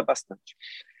facilita bastante.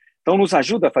 Então, nos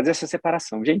ajuda a fazer essa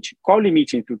separação. Gente, qual o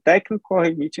limite entre o técnico, qual o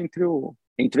limite entre o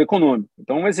econômico?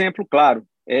 Então, um exemplo claro,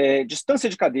 distância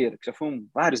de cadeira, que já foram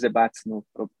vários debates no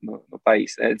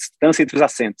país, distância entre os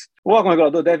assentos. O órgão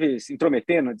regulador deve se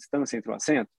intrometer na distância entre o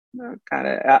assento? Não,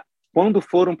 cara, quando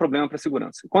for um problema para a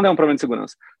segurança. Quando é um problema de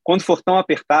segurança? Quando for tão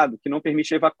apertado que não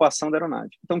permite a evacuação da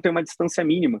aeronave. Então, tem uma distância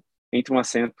mínima entre um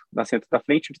assento da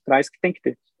frente e de trás que tem que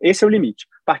ter. Esse é o limite.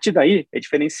 A partir daí, é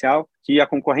diferencial que a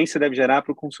concorrência deve gerar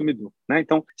para o consumidor. Né?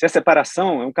 Então, se a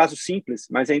separação é um caso simples,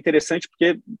 mas é interessante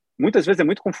porque muitas vezes é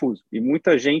muito confuso e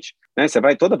muita gente, né, você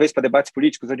vai toda vez para debates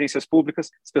políticos, agências públicas,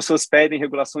 as pessoas pedem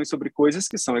regulações sobre coisas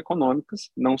que são econômicas,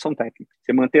 não são técnicas.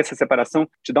 Você manter essa separação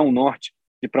te dá um norte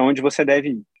de para onde você deve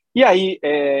ir. E aí,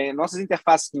 nossas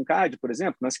interfaces com o CAD, por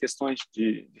exemplo, nas questões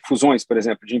de fusões, por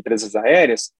exemplo, de empresas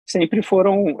aéreas, sempre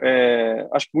foram,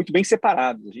 acho que muito bem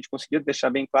separados. A gente conseguia deixar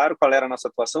bem claro qual era a nossa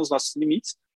atuação, os nossos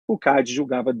limites. O CAD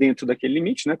julgava dentro daquele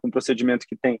limite, né, com um procedimento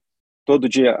que tem todo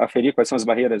dia aferir quais são as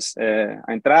barreiras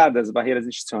à entrada, as barreiras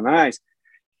institucionais.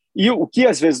 E o que,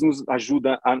 às vezes, nos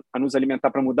ajuda a nos alimentar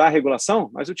para mudar a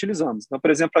regulação, nós utilizamos. Então,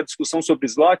 por exemplo, a discussão sobre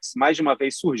slots, mais de uma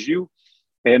vez surgiu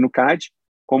no CAD,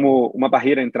 como uma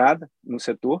barreira à entrada no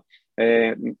setor,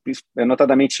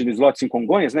 notadamente slots em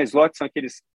Congonhas, né? Slots são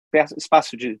aqueles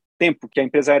espaços de tempo que a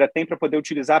empresa aérea tem para poder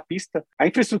utilizar a pista, a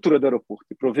infraestrutura do aeroporto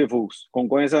e prover voos.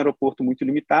 Congonhas é um aeroporto muito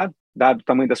limitado, dado o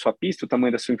tamanho da sua pista, o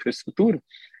tamanho da sua infraestrutura.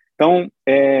 Então,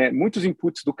 muitos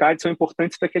inputs do CAD são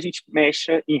importantes para que a gente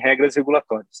mexa em regras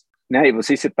regulatórias. Né? E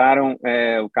vocês citaram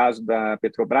o caso da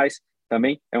Petrobras,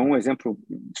 também é um exemplo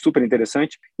super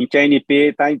interessante, em que a ANP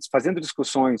está fazendo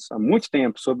discussões há muito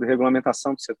tempo sobre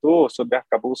regulamentação do setor, sobre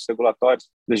arcabouços regulatórios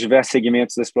dos diversos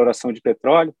segmentos da exploração de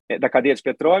petróleo, da cadeia de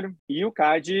petróleo, e o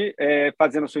CAD,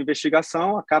 fazendo a sua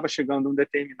investigação, acaba chegando a um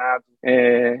determinado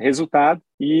resultado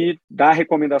e dá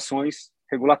recomendações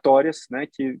regulatórias, né,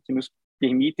 que nos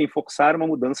permitem forçar uma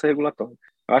mudança regulatória.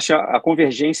 Eu acho a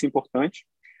convergência importante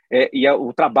e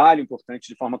o trabalho importante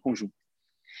de forma conjunta.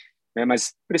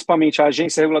 Mas principalmente a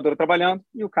agência reguladora trabalhando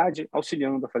e o CAD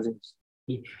auxiliando a fazer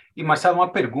isso. E Marcelo, uma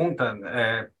pergunta,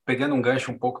 pegando um gancho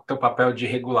um pouco do teu papel de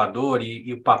regulador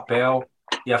e o papel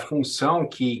e a função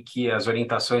que as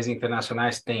orientações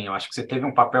internacionais têm. Eu acho que você teve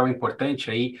um papel importante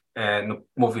aí no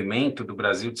movimento do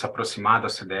Brasil de se aproximar da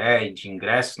OCDE e de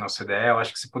ingresso na OCDE. Eu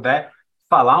acho que se puder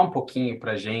falar um pouquinho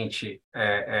para a gente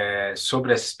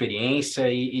sobre essa experiência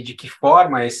e de que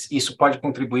forma isso pode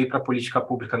contribuir para a política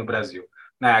pública no Brasil.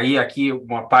 Aí aqui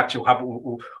uma parte,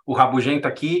 o rabugento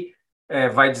aqui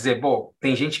vai dizer, bom,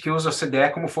 tem gente que usa a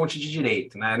OCDE como fonte de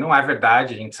direito, né? Não é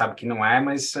verdade, a gente sabe que não é,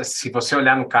 mas se você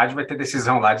olhar no CAD vai ter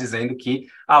decisão lá dizendo que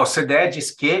a OCDE diz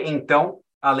que, então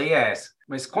a lei é essa.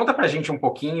 Mas conta para a gente um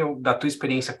pouquinho da tua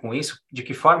experiência com isso, de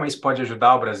que forma isso pode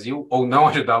ajudar o Brasil ou não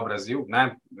ajudar o Brasil,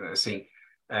 né? Assim,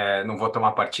 não vou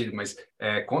tomar partido, mas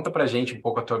conta para a gente um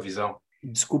pouco a tua visão.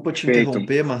 Desculpa te Perfeito.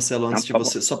 interromper, Marcelo, antes de Tá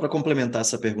você, só para complementar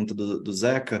essa pergunta do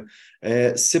Zeca,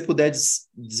 se você puder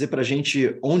dizer para a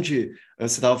gente onde,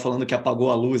 você estava falando que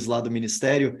apagou a luz lá do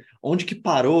Ministério, onde que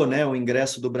parou, né, o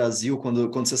ingresso do Brasil quando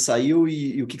você saiu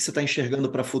e o que você está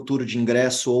enxergando para futuro de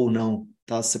ingresso ou não,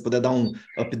 tá? Se você puder dar um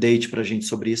update para a gente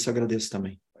sobre isso, eu agradeço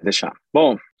também. Pode deixar.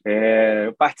 Bom,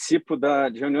 eu participo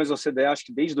de reuniões da OCDE, acho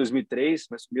que desde 2003,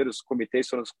 meus primeiros comitês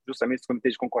foram justamente os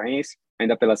comitês de concorrência,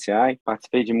 ainda pela CI,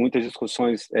 participei de muitas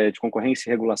discussões de concorrência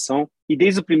e regulação, e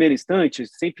desde o primeiro instante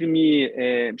sempre me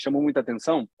chamou muita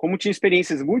atenção como tinha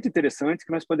experiências muito interessantes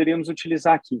que nós poderíamos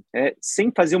utilizar aqui,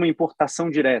 sem fazer uma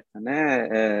importação direta,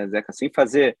 né, Zeca, sem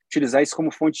utilizar isso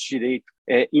como fonte de direito,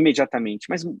 imediatamente,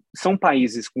 mas são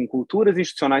países com culturas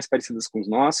institucionais parecidas com as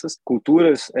nossas,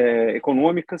 culturas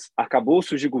econômicas,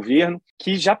 arcabouços de governo,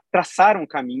 que já traçaram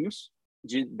caminhos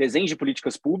de desenho de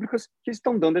políticas públicas que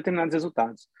estão dando determinados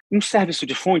resultados. Não serve isso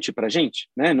de fonte para a gente?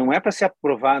 Né? Não é para ser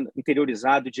aprovado,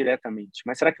 interiorizado diretamente,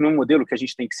 mas será que não é um modelo que a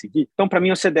gente tem que seguir? Então, para mim,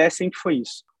 a OCDE sempre foi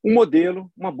isso. Um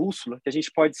modelo, uma bússola que a gente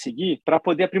pode seguir para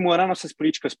poder aprimorar nossas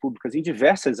políticas públicas em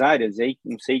diversas áreas, e aí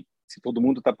não sei se todo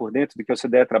mundo está por dentro do que a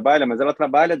OCDE trabalha, mas ela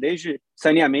trabalha desde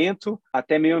saneamento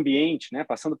até meio ambiente, né,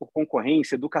 passando por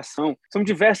concorrência, educação. São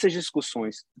diversas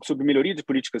discussões sobre melhoria de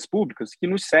políticas públicas que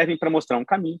nos servem para mostrar um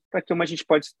caminho para que a gente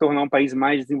pode se tornar um país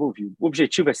mais desenvolvido. O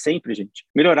objetivo é sempre, gente,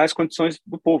 melhorar as condições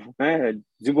do povo, né,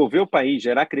 desenvolver o país,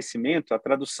 gerar crescimento. A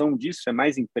tradução disso é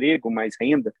mais emprego, mais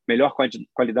renda, melhor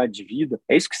qualidade de vida.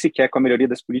 É isso que se quer com a melhoria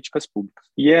das políticas públicas.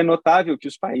 E é notável que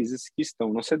os países que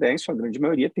estão na OCDE, em sua grande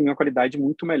maioria, têm uma qualidade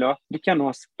muito melhor do que a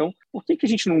nossa. Então, por que a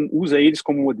gente não usa eles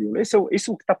como modelo? Esse é o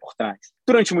que está por trás.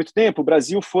 Durante muito tempo, o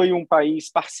Brasil foi um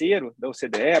país parceiro da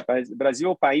OCDE. O Brasil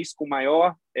é o país com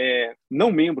maior,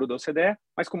 não membro da OCDE,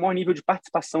 mas com maior nível de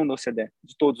participação da OCDE,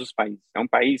 de todos os países. É um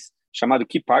país chamado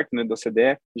Key Partner da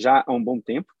OCDE já há um bom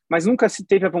tempo, mas nunca se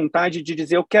teve a vontade de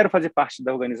dizer eu quero fazer parte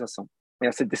da organização.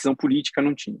 Essa decisão política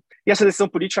não tinha. E essa decisão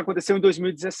política aconteceu em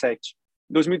 2017.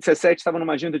 Em 2017, estava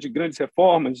numa agenda de grandes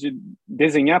reformas, de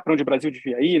desenhar para onde o Brasil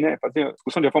devia ir, né? Fazer a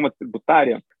discussão de reforma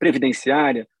tributária,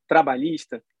 previdenciária,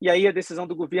 trabalhista. E aí a decisão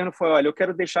do governo foi, olha, eu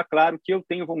quero deixar claro que eu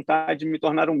tenho vontade de me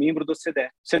tornar um membro do OCDE.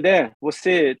 OCDE,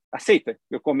 você aceita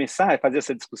eu começar a fazer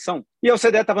essa discussão? E a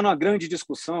OCDE estava numa grande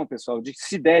discussão, pessoal, de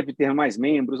se deve ter mais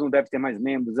membros, não deve ter mais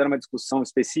membros. Era uma discussão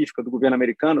específica do governo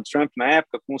americano, Trump na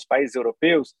época, com os países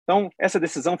europeus. Então, essa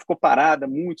decisão ficou parada há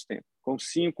muito tempo, com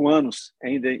 5 anos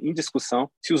ainda em discussão.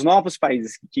 Se os novos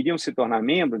países que queriam se tornar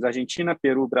membros, Argentina,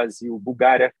 Peru, Brasil,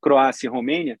 Bulgária, Croácia e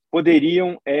Romênia,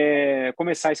 poderiam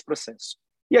começar esse processo.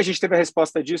 E a gente teve a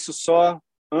resposta disso só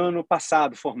ano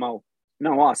passado, formal.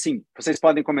 Não, sim, vocês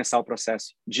podem começar o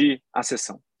processo de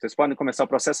acessão. Vocês podem começar o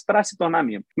processo para se tornar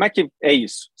membro. Como é que é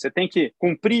isso? Você tem que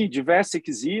cumprir diversos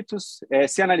requisitos,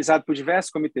 ser analisado por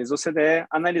diversos comitês da OCDE,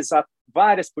 analisar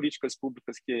várias políticas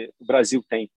públicas que o Brasil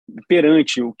tem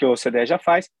perante o que a OCDE já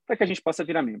faz, para que a gente possa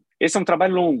virar membro. Esse é um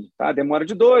trabalho longo, tá? Demora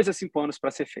de 2 a 5 anos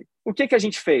para ser feito. O que a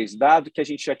gente fez, dado que a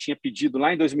gente já tinha pedido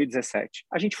lá em 2017?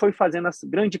 A gente foi fazendo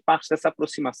grande parte dessa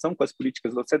aproximação com as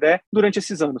políticas da OCDE durante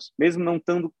esses anos, mesmo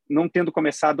não tendo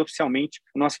começado oficialmente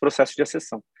o nosso processo de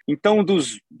acessão. Então,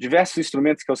 dos diversos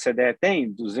instrumentos que a OCDE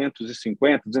tem,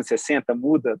 250, 260,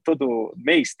 muda todo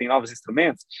mês, tem novos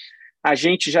instrumentos, a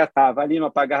gente já estava ali no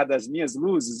apagar das minhas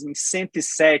luzes, em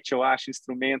 107, eu acho,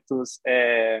 instrumentos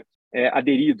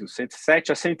aderidos,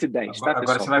 107 a 110. Agora, tá,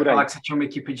 pessoal? Você vai falar que você tinha uma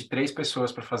equipe de 3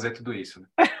 pessoas para fazer tudo isso, né?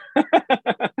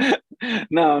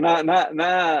 Não,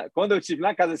 quando eu estive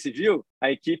na Casa Civil,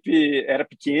 a equipe era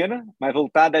pequena, mas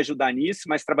voltada a ajudar nisso,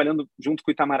 mas trabalhando junto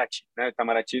com o Itamaraty, né? O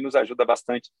Itamaraty nos ajuda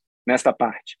bastante nesta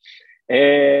parte.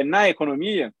 Na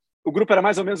economia, o grupo era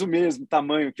mais ou menos o mesmo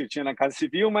tamanho que eu tinha na Casa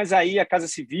Civil, mas aí a Casa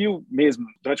Civil, mesmo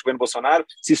durante o governo Bolsonaro,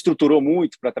 se estruturou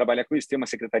muito para trabalhar com isso, tem uma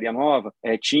secretaria nova,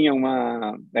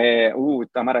 o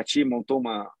Itamaraty montou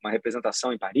uma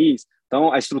representação em Paris,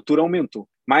 então a estrutura aumentou.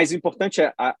 Mas o importante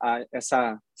é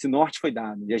esse norte foi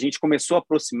dado, e a gente começou a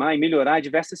aproximar e melhorar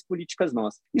diversas políticas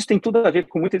nossas. Isso tem tudo a ver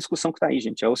com muita discussão que está aí,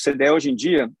 gente. A OCDE, hoje em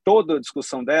dia, toda a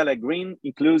discussão dela é green,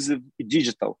 inclusive e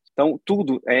digital. Então,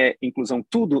 tudo é inclusão,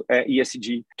 tudo é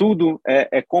ESG, tudo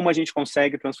é como a gente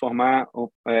consegue transformar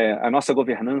a nossa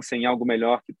governança em algo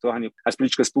melhor que torne as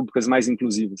políticas públicas mais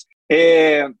inclusivas.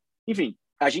 Enfim,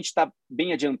 a gente está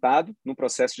bem adiantado no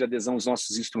processo de adesão aos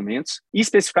nossos instrumentos, e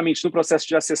especificamente no processo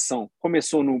de acessão.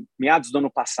 Começou no meados do ano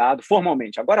passado,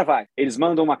 formalmente. Agora vai. Eles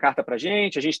mandam uma carta para a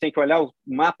gente tem que olhar o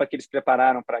mapa que eles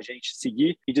prepararam para a gente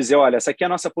seguir e dizer, olha, essa aqui é a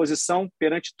nossa posição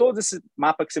perante todo esse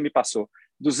mapa que você me passou.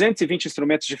 220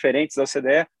 instrumentos diferentes da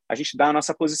OCDE, a gente dá a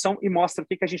nossa posição e mostra o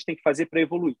que a gente tem que fazer para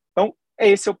evoluir. Então,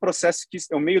 esse é o processo,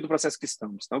 é o meio do processo que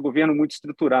estamos. Então, o governo muito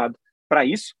estruturado para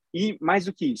isso, e mais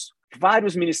do que isso,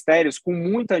 vários ministérios com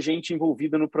muita gente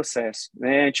envolvida no processo,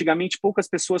 né? Antigamente, poucas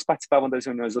pessoas participavam das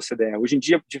reuniões da OCDE. Hoje em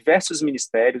dia, diversos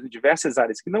ministérios, diversas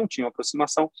áreas que não tinham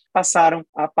aproximação, passaram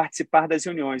a participar das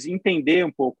reuniões e entender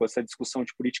um pouco essa discussão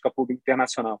de política pública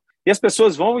internacional. E as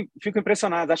pessoas vão e ficam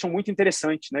impressionadas, acham muito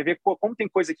interessante, né? Ver como tem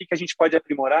coisa aqui que a gente pode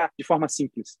aprimorar de forma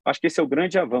simples. Acho que esse é o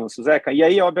grande avanço, Zeca. E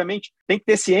aí, obviamente, tem que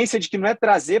ter ciência de que não é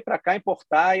trazer para cá,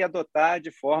 importar e adotar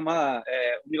de forma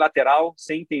unilateral,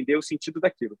 sem entender o sentido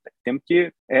daquilo. Temos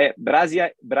que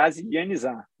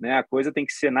brasilianizar, né? A coisa tem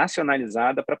que ser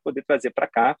nacionalizada para poder trazer para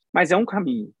cá, mas é um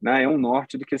caminho, né? É um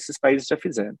norte do que esses países já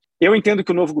fizeram. Eu entendo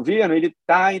que o novo governo ele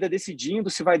está ainda decidindo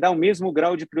se vai dar o mesmo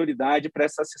grau de prioridade para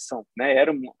essa sessão, né?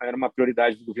 Era uma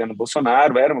prioridade do governo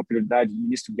Bolsonaro, era uma prioridade do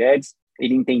ministro Guedes.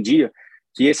 Ele entendia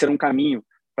que esse era um caminho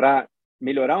para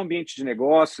melhorar o ambiente de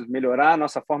negócios, melhorar a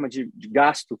nossa forma de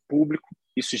gasto público.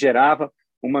 Isso gerava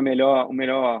uma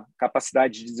melhor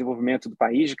capacidade de desenvolvimento do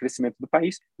país, de crescimento do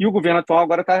país, e o governo atual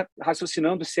agora está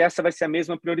raciocinando se essa vai ser a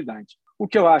mesma prioridade. O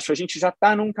que eu acho, a gente já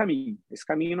está num caminho, esse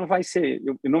caminho não vai ser,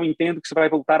 eu não entendo que isso vai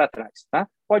voltar atrás, tá?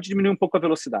 Pode diminuir um pouco a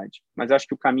velocidade, mas eu acho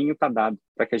que o caminho está dado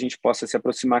para que a gente possa se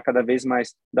aproximar cada vez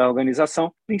mais da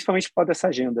organização, principalmente por causa dessa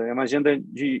agenda, é uma agenda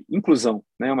de inclusão,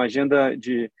 né? Uma agenda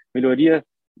de melhoria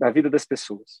da vida das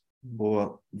pessoas.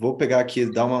 Boa. Vou pegar aqui,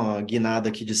 dar uma guinada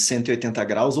aqui de 180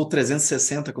 graus ou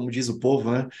 360, como diz o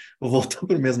povo, né? Vou voltar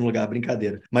para o mesmo lugar,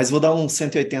 brincadeira. Mas vou dar um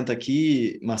 180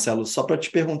 aqui, Marcelo, só para te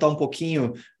perguntar um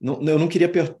pouquinho. Eu não queria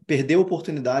perder a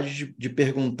oportunidade de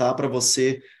perguntar para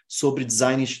você sobre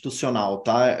design institucional,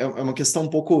 tá? É uma questão um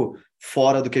pouco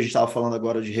fora do que a gente estava falando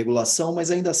agora de regulação,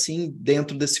 mas ainda assim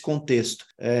dentro desse contexto.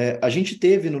 A gente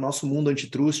teve no nosso mundo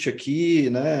antitruste aqui,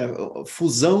 né,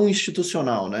 fusão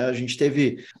institucional, né? A gente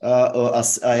teve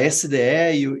a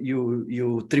SDE e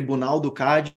o Tribunal do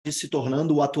CAD se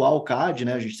tornando o atual CAD,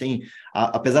 né? A gente tem,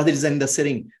 apesar deles ainda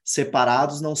serem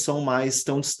separados, não são mais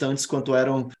tão distantes quanto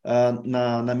eram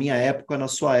na minha época, na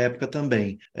sua época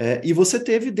também. E você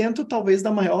teve dentro, talvez,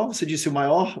 da maior, você disse, o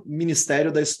maior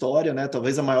ministério da história, né?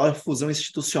 Talvez a maior fusão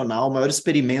institucional, o maior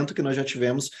experimento que nós já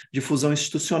tivemos de fusão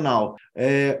institucional.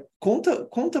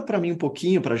 Conta para mim um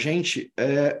pouquinho, para a gente,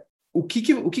 o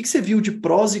que você viu de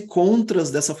prós e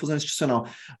contras dessa fusão institucional?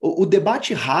 O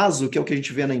debate raso, que é o que a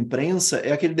gente vê na imprensa,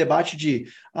 é aquele debate de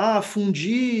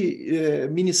fundir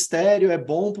ministério é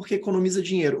bom porque economiza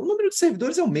dinheiro. O número de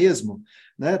servidores é o mesmo,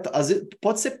 né? Às vezes,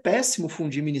 pode ser péssimo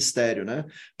fundir ministério, né?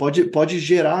 Pode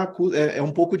gerar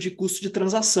um pouco de custo de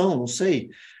transação, não sei.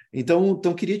 Então,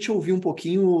 queria te ouvir um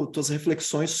pouquinho tuas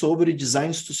reflexões sobre design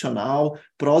institucional,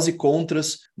 prós e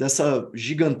contras dessa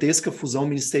gigantesca fusão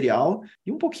ministerial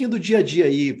e um pouquinho do dia a dia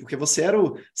aí, porque você era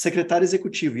o secretário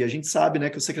executivo e a gente sabe, né,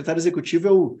 que o secretário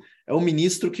executivo é o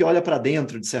ministro que olha para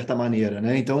dentro, de certa maneira,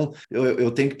 né? Então,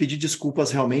 eu tenho que pedir desculpas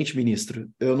realmente, ministro.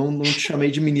 Eu não te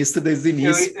chamei de ministro desde o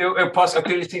início. Eu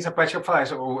tenho licença para falar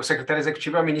isso. O secretário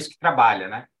executivo é o ministro que trabalha,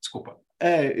 né? Desculpa.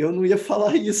 Eu não ia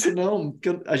falar isso, não, porque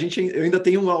eu ainda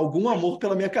tenho algum amor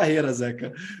pela minha carreira,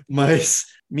 Zeca. Mas,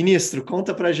 ministro,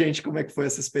 conta pra gente como é que foi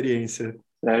essa experiência.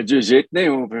 De jeito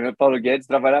nenhum. O Paulo Guedes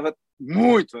trabalhava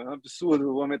muito, é um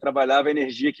absurdo. O homem trabalhava a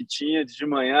energia que tinha de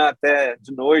manhã até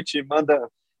de noite, manda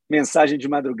mensagem de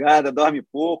madrugada, dorme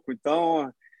pouco.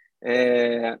 Então,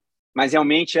 mas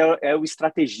realmente é o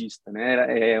estrategista,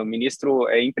 né? O ministro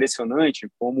é impressionante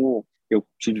como eu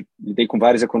lidei com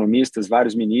vários economistas,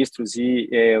 vários ministros, e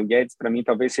o Guedes, para mim,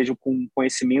 talvez seja o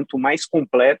conhecimento mais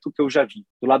completo que eu já vi.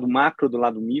 Do lado macro, do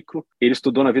lado micro, ele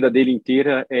estudou na vida dele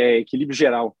inteira equilíbrio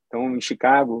geral. Então, em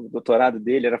Chicago, o doutorado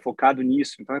dele era focado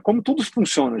nisso. Então, é como tudo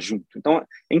funciona junto. Então,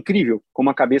 é incrível como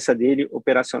a cabeça dele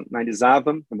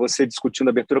operacionalizava, você discutindo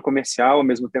a abertura comercial, ao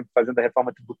mesmo tempo fazendo a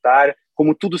reforma tributária,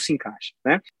 como tudo se encaixa,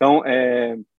 né? Então,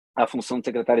 a função do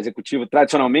secretário executivo,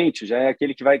 tradicionalmente, já é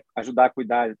aquele que vai ajudar a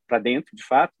cuidar para dentro, de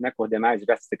fato, né, coordenar as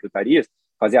diversas secretarias,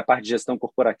 fazer a parte de gestão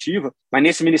corporativa, mas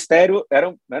nesse ministério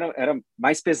era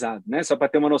mais pesado, né? Só para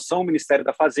ter uma noção, o Ministério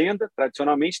da Fazenda,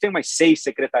 tradicionalmente, tem umas 6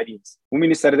 secretarias. O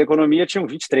Ministério da Economia tinha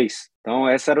 23. Então,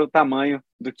 esse era o tamanho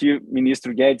do que o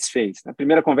ministro Guedes fez. Na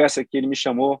primeira conversa que ele me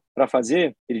chamou para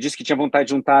fazer, ele disse que tinha vontade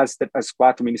de juntar as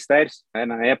 4 ministérios, né?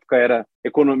 Na época era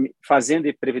Economia, Fazenda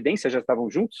e Previdência já estavam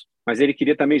juntos, mas ele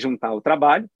queria também juntar o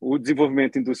trabalho, o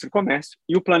desenvolvimento, indústria e comércio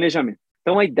e o planejamento.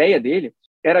 Então, a ideia dele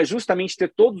era justamente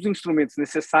ter todos os instrumentos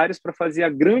necessários para fazer a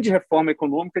grande reforma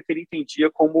econômica que ele entendia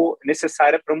como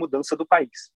necessária para a mudança do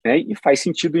país, né? E faz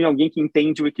sentido em alguém que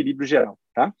entende o equilíbrio geral.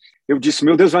 tá? Eu disse,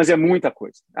 meu Deus, mas é muita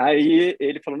coisa. Aí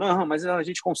ele falou, não, mas a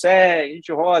gente consegue, a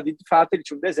gente roda. E, de fato, ele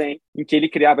tinha um desenho em que ele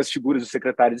criava as figuras dos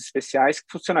secretários especiais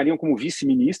que funcionariam como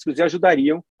vice-ministros e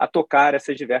ajudariam a tocar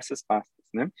essas diversas pastas,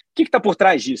 né? O que está por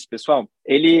trás disso, pessoal?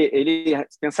 Ele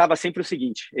pensava sempre o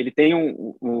seguinte, ele tem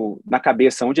na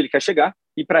cabeça onde ele quer chegar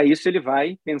e, para isso, ele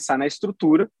vai pensar na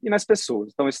estrutura e nas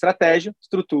pessoas. Então, estratégia,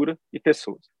 estrutura e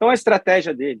pessoas. Então, a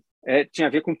estratégia dele tinha a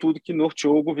ver com tudo que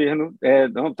norteou o governo,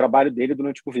 o trabalho dele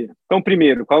durante o governo. Então,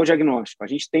 primeiro, qual é o diagnóstico? A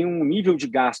gente tem um nível de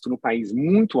gasto no país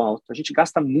muito alto, a gente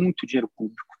gasta muito dinheiro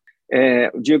público.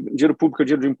 O dinheiro público é o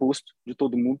dinheiro de imposto de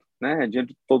todo mundo, né? É dinheiro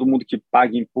de todo mundo que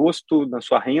paga imposto na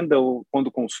sua renda ou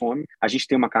quando consome. A gente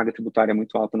tem uma carga tributária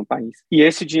muito alta no país. E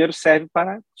esse dinheiro serve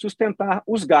para sustentar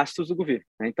os gastos do governo,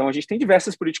 né? Então, a gente tem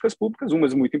diversas políticas públicas,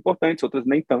 umas muito importantes, outras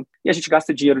nem tanto, e a gente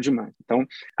gasta dinheiro demais. Então,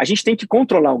 a gente tem que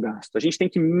controlar o gasto, a gente tem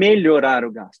que melhorar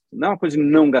o gasto. Não é uma coisa de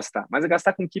não gastar, mas é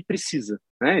gastar com o que precisa,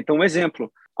 né? Então, um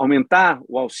exemplo, aumentar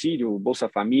o auxílio Bolsa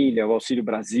Família, o Auxílio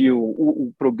Brasil,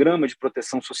 o programa de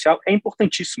proteção social é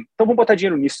importantíssimo. Então, vamos botar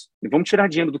dinheiro nisso. E vamos tirar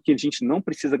dinheiro do que a gente não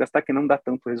precisa gastar, que não dá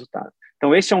tanto resultado.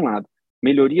 Então, esse é um lado,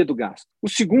 melhoria do gasto. O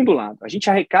segundo lado, a gente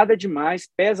arrecada demais,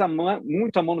 pesa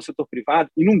muito a mão no setor privado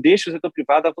e não deixa o setor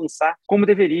privado avançar como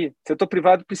deveria. O setor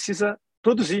privado precisa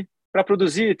produzir. Para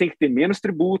produzir, ele tem que ter menos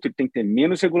tributo, ele tem que ter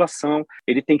menos regulação,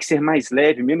 ele tem que ser mais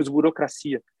leve, menos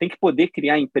burocracia, tem que poder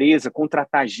criar empresa,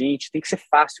 contratar gente, tem que ser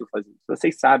fácil fazer isso.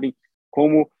 Vocês sabem,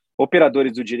 como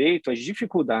operadores do direito, as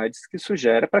dificuldades que isso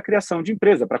gera para a criação de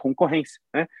empresa, para a concorrência,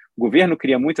 né? O governo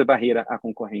cria muita barreira à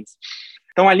concorrência.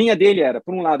 Então, a linha dele era,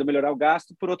 por um lado, melhorar o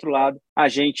gasto, por outro lado, a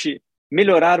gente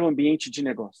melhorar o ambiente de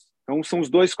negócio. Então, são as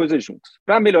duas coisas juntas.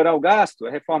 Para melhorar o gasto,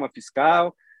 é reforma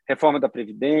fiscal, reforma da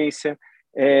Previdência,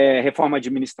 reforma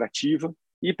administrativa,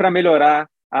 e para melhorar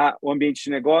o ambiente de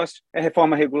negócio é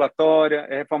reforma regulatória,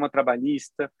 é reforma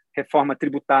trabalhista, reforma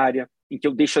tributária, em que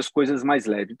eu deixo as coisas mais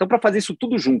leves. Então, para fazer isso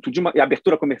tudo junto,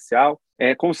 abertura comercial,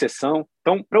 concessão,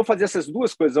 então, para eu fazer essas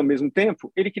duas coisas ao mesmo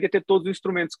tempo, ele queria ter todos os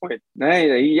instrumentos com ele,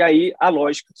 né? E aí a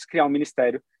lógica de criar um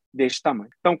ministério deste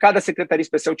tamanho. Então, cada secretaria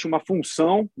especial tinha uma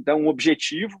função, um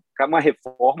objetivo, uma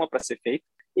reforma para ser feita,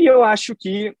 e eu acho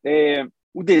que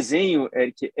o desenho,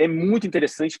 Eric, é muito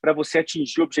interessante para você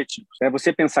atingir objetivos.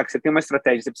 Você pensar que você tem uma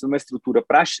estratégia, você precisa de uma estrutura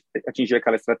para atingir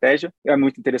aquela estratégia, é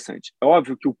muito interessante. É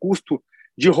óbvio que o custo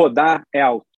de rodar é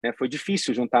alto, né? Foi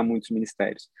difícil juntar muitos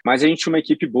ministérios, mas a gente tinha uma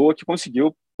equipe boa que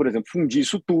conseguiu, por exemplo, fundir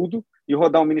isso tudo e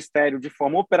rodar um ministério de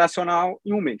forma operacional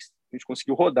em um mês. A gente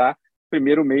conseguiu rodar o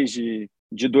primeiro mês de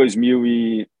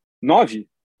 2009,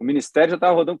 o Ministério já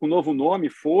estava rodando com um novo nome,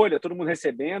 folha, todo mundo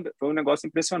recebendo, foi um negócio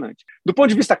impressionante. Do ponto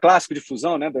de vista clássico de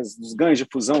fusão, né, dos ganhos de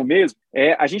fusão mesmo,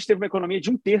 a gente teve uma economia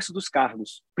de 1/3 dos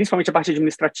cargos, principalmente a parte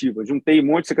administrativa. Juntei um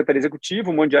monte de secretaria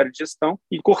executiva, um monte de área de gestão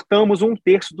e cortamos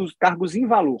 1/3 dos cargos em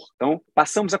valor. Então,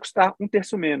 passamos a custar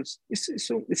 1/3 menos.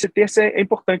 Esse terço é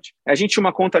importante. A gente tinha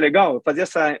uma conta legal,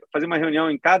 fazer uma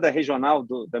reunião em cada regional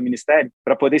do Ministério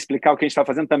para poder explicar o que a gente estava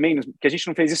fazendo também, porque a gente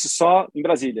não fez isso só em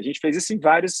Brasília, a gente fez isso em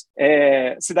vários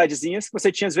cidadezinhas, que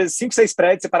você tinha, às vezes, 5, 6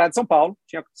 prédios separados de São Paulo,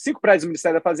 tinha 5 prédios do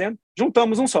Ministério da Fazenda,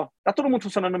 juntamos um só. Está todo mundo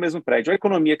funcionando no mesmo prédio, olha a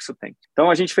economia que isso tem. Então,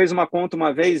 a gente fez uma conta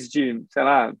uma vez de, sei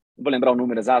lá, não vou lembrar o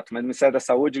número exato, mas no Ministério da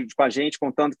Saúde, com a gente,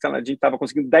 contando que a gente estava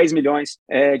conseguindo 10 milhões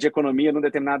de economia num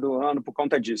determinado ano por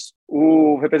conta disso.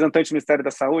 O representante do Ministério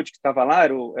da Saúde, que estava lá,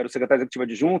 era o secretário executivo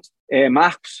adjunto,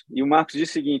 Marcos, e o Marcos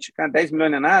disse o seguinte, cara, 10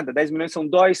 milhões não é nada, 10 milhões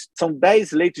são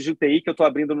 10 leitos de UTI que eu estou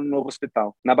abrindo no novo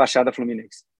hospital, na Baixada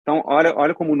Fluminense. Então,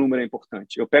 olha como o número é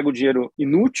importante. Eu pego o dinheiro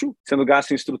inútil, sendo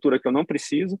gasto em estrutura que eu não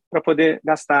preciso, para poder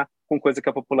gastar com coisa que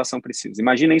a população precisa.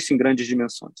 Imagina isso em grandes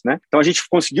dimensões, né? Então, a gente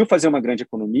conseguiu fazer uma grande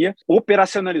economia,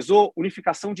 operacionalizou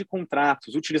unificação de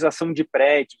contratos, utilização de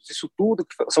prédios, isso tudo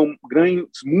que são ganhos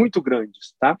muito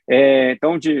grandes, tá?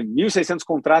 Então, de 1.600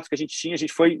 contratos que a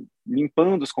gente foi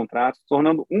limpando os contratos,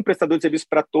 tornando um prestador de serviço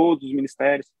para todos os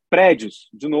ministérios. Prédios,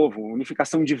 de novo,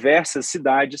 unificação em diversas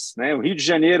cidades, né? O Rio de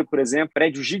Janeiro, por exemplo,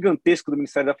 prédio gigantesco do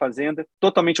Ministério da Fazenda,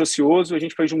 totalmente ocioso, a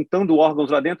gente foi juntando órgãos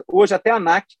lá dentro. Hoje até a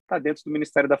ANAC está dentro do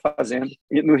Ministério da Fazenda,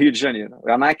 no Rio de Janeiro.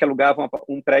 A ANAC alugava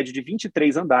um prédio de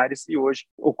 23 andares e hoje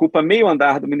ocupa meio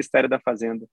andar do Ministério da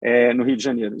Fazenda no Rio de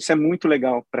Janeiro. Isso é muito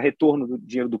legal para retorno do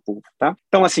dinheiro do povo, tá?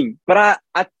 Então, assim, para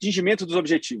atingimento dos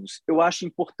objetivos, eu acho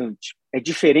importante. É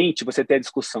diferente você ter a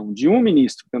discussão de um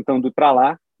ministro tentando ir para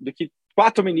lá do que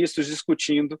 4 ministros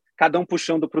discutindo, cada um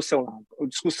puxando para o seu lado. A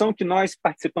discussão que nós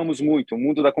participamos muito, o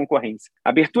mundo da concorrência.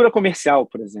 Abertura comercial,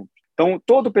 por exemplo. Então,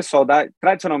 todo o pessoal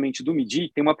tradicionalmente do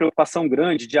MIDI tem uma preocupação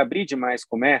grande de abrir demais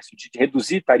comércio, de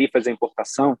reduzir tarifas da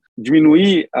importação,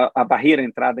 diminuir a barreira à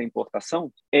entrada à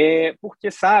importação,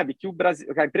 porque sabe que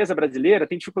a empresa brasileira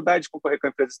tem dificuldade de concorrer com a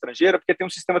empresa estrangeira porque tem um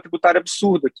sistema tributário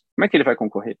absurdo aqui. Como é que ele vai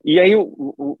concorrer? E aí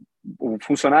o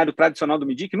funcionário tradicional do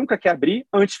MIDI que nunca quer abrir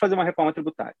antes de fazer uma reforma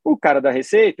tributária. O cara da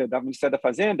Receita, do Ministério da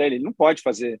Fazenda, ele não pode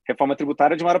fazer reforma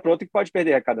tributária de uma hora para outra que pode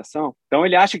perder a arrecadação. Então,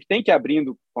 ele acha que tem que ir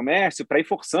abrindo comércio para ir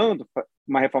forçando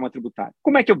uma reforma tributária.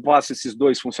 Como é que eu posso esses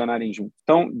dois funcionarem juntos?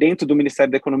 Então, dentro do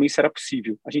Ministério da Economia, isso era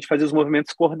possível. A gente fazia os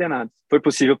movimentos coordenados. Foi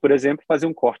possível, por exemplo, fazer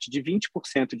um corte de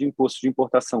 20% de imposto de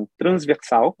importação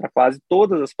transversal para quase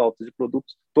todas as pautas de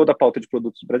produtos, toda a pauta de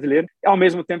produtos brasileira, ao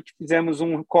mesmo tempo que fizemos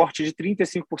um corte de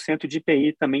 35% de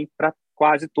IPI também para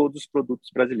quase todos os produtos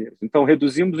brasileiros. Então,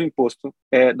 reduzimos o imposto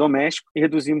doméstico e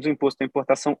reduzimos o imposto à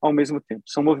importação ao mesmo tempo.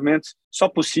 São movimentos só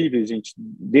possíveis, gente,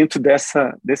 dentro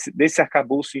desse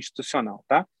arcabouço institucional,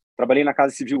 tá? Trabalhei na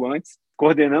Casa Civil antes,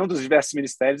 coordenando os diversos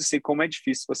ministérios, e sei como é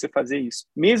difícil você fazer isso.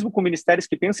 Mesmo com ministérios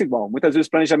que pensam igual. Muitas vezes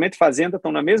planejamento e fazenda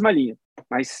estão na mesma linha,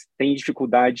 mas tem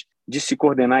dificuldade de se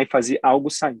coordenar e fazer algo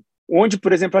sair. Onde,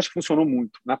 por exemplo, acho que funcionou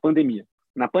muito, na pandemia.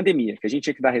 Na pandemia, que a gente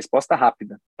tinha que dar resposta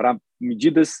rápida para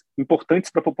medidas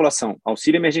importantes para a população,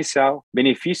 auxílio emergencial,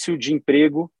 benefício de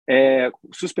emprego,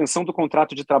 suspensão do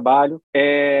contrato de trabalho,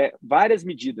 várias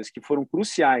medidas que foram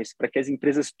cruciais para que as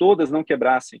empresas todas não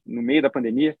quebrassem no meio da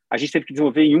pandemia, a gente teve que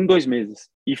desenvolver em 2 meses.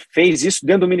 E fez isso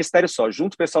dentro do Ministério só,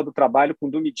 junto com o pessoal do trabalho, com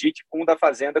o do MIDIC, com o da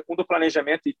Fazenda, com o do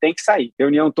planejamento, e tem que sair.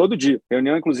 Reunião todo dia,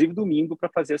 reunião inclusive domingo para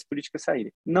fazer as políticas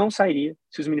saírem. Não sairia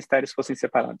se os ministérios fossem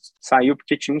separados. Saiu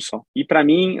porque tinha um só. E para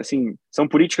mim, assim, são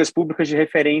políticas públicas de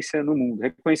referência no mundo,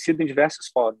 reconhecidas em diversos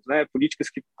fóruns, né? Políticas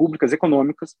públicas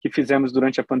econômicas que fizemos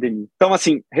durante a pandemia. Então,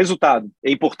 assim, resultado,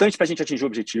 é importante para a gente atingir o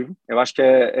objetivo. Eu acho que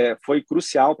foi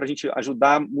crucial para a gente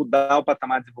ajudar a mudar o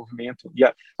patamar de desenvolvimento e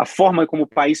a forma como o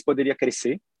país poderia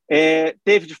crescer.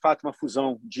 Teve, de fato, uma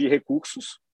fusão de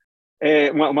recursos,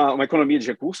 uma economia de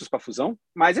recursos para a fusão,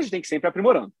 mas a gente tem que sempre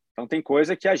aprimorando. Então, tem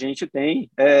coisa que a gente tem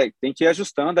que ir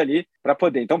ajustando ali para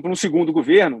poder. Então, para um segundo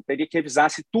governo, teria que revisar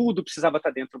se tudo precisava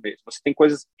estar dentro mesmo. Você tem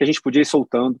coisas que a gente podia ir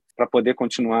soltando para poder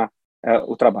continuar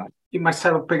o trabalho. E,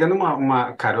 Marcelo, pegando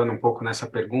uma carona um pouco nessa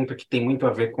pergunta, que tem muito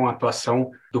a ver com a atuação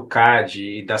do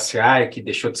CAD e da CEAI, que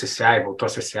deixou de ser CEAI, voltou a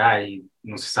ser CEAI, e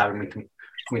não se sabe muito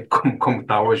como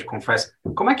está hoje, confesso.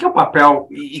 Como é que é o papel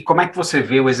e como é que você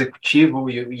vê o executivo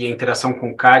e a interação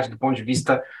com o CAD do ponto de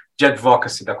vista de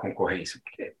advocacy da concorrência?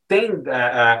 Porque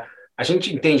a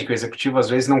gente entende que o executivo, às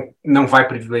vezes, não vai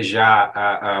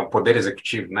privilegiar o poder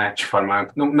executivo, né, de forma...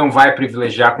 Não vai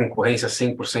privilegiar a concorrência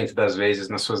 100% das vezes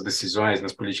nas suas decisões,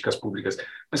 nas políticas públicas.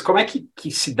 Mas como é que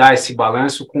se dá esse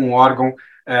balanço com um órgão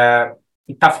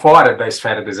que está fora da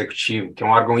esfera do executivo, que é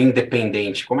um órgão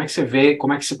independente? Como é que você vê,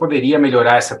 como é que se poderia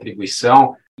melhorar essa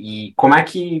atribuição e como é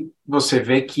que você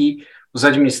vê que os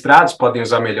administrados podem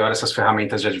usar melhor essas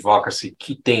ferramentas de advocacy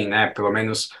que tem, né, pelo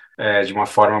menos de uma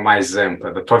forma mais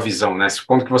ampla, da tua visão, né?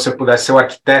 Supondo que você pudesse ser o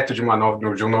arquiteto de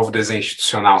um novo desenho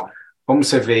institucional, como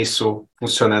você vê isso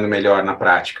funcionando melhor na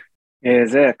prática?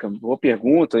 Zeca, boa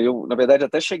pergunta. Eu, na verdade,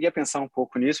 até cheguei a pensar um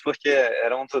pouco nisso, porque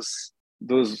era um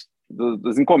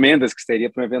das encomendas que seria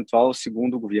para um eventual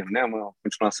segundo governo, né? Uma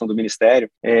continuação do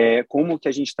Ministério. Como que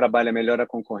a gente trabalha melhor a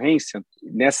concorrência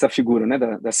nessa figura, né,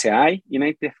 da CEAI e na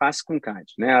interface com o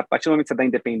CAD, né? A partir do momento que você dá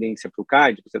independência para o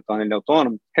CAD, você torna ele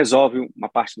autônomo, resolve uma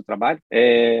parte do trabalho,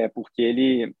 porque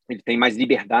ele tem mais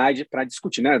liberdade para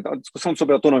discutir, né? A discussão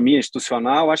sobre autonomia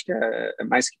institucional, acho que é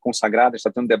mais que consagrada,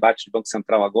 está tendo debate de Banco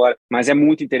Central agora, mas é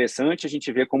muito interessante a gente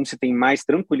ver como se tem mais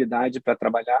tranquilidade para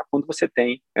trabalhar quando você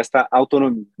tem esta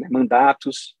autonomia, né?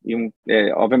 Mandatos,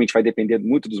 obviamente vai depender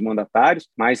muito dos mandatários,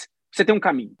 mas você tem um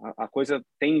caminho, a coisa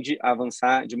tende a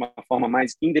avançar de uma forma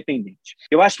mais independente.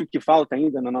 Eu acho que o que falta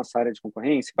ainda na nossa área de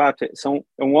concorrência, de fato,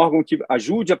 é um órgão que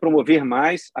ajude a promover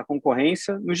mais a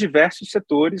concorrência nos diversos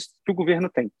setores que o governo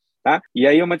tem. Tá? E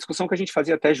aí é uma discussão que a gente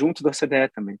fazia até junto da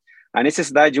CDE também. A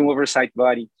necessidade de um oversight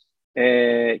body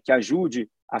que ajude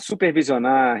a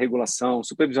supervisionar a regulação,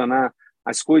 supervisionar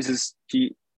as coisas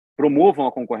que promovam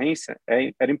a concorrência,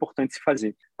 era importante se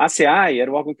fazer. A CEAI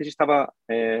era o órgão que a gente estava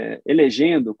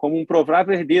elegendo como um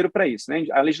provável herdeiro para isso, né?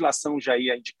 A legislação já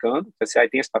ia indicando que a CEAI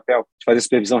tem esse papel de fazer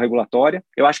supervisão regulatória.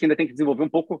 Eu acho que ainda tem que desenvolver um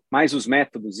pouco mais os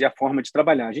métodos e a forma de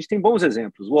trabalhar. A gente tem bons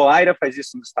exemplos. O OAIRA faz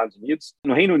isso nos Estados Unidos.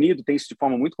 No Reino Unido tem isso de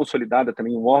forma muito consolidada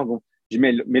também, um órgão de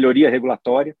melhoria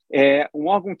regulatória, é um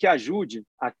órgão que ajude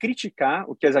a criticar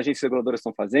o que as agências reguladoras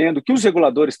estão fazendo, o que os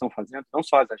reguladores estão fazendo, não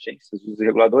só as agências, os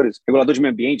reguladores, regulador de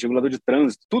meio ambiente, regulador de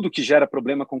trânsito, tudo que gera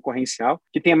problema concorrencial,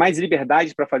 que tenha mais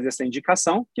liberdade para fazer essa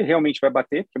indicação, que realmente vai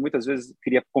bater, porque muitas vezes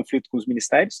cria conflito com os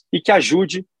ministérios, e que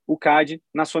ajude o CAD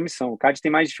na sua missão. O CAD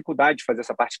tem mais dificuldade de fazer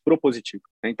essa parte propositiva.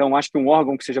 Então, acho que um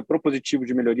órgão que seja propositivo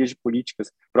de melhoria de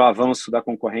políticas para o avanço da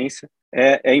concorrência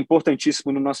é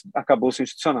importantíssimo no nosso arcabouço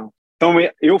institucional. Então,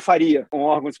 eu faria um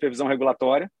órgão de supervisão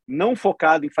regulatória não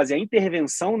focado em fazer a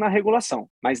intervenção na regulação,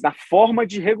 mas na forma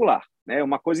de regular. É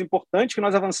uma coisa importante que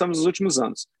nós avançamos nos últimos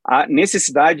anos, a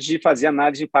necessidade de fazer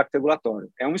análise de impacto regulatório.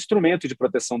 É um instrumento de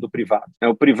proteção do privado.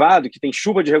 O privado, que tem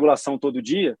chuva de regulação todo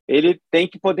dia, ele tem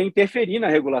que poder interferir na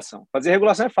regulação. Fazer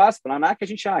regulação é fácil. Na ANAC, a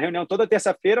gente tem uma reunião toda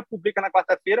terça-feira, publica na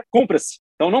quarta-feira, cumpra-se.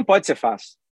 Então, não pode ser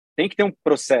fácil. Tem que ter um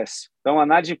processo. Então, a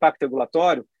análise de impacto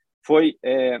regulatório foi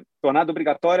tornada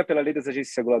obrigatória pela Lei das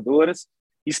Agências Reguladoras,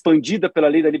 expandida pela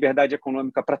Lei da Liberdade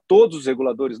Econômica para todos os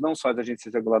reguladores, não só as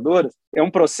agências reguladoras. É um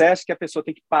processo que a pessoa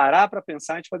tem que parar para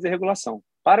pensar em fazer regulação.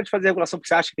 Para de fazer regulação porque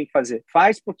você acha que tem que fazer.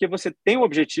 Faz porque você tem um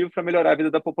objetivo para melhorar a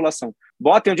vida da população.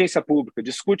 Bota em audiência pública,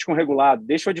 discute com o regulado,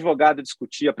 deixa o advogado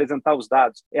discutir, apresentar os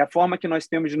dados. É a forma que nós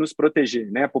temos de nos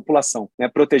proteger, né, a população. Né,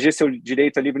 proteger seu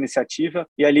direito à livre iniciativa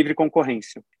e à livre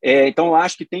concorrência. Então, eu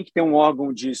acho que tem que ter um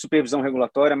órgão de supervisão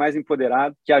regulatória mais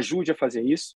empoderado, que ajude a fazer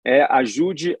isso,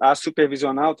 ajude a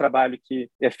supervisionar o trabalho que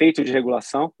é feito de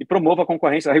regulação e promova a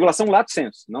concorrência. A regulação lato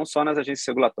sensu, não só nas agências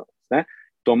regulatórias, né?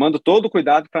 Tomando todo o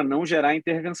cuidado para não gerar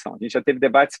intervenção. A gente já teve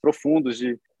debates profundos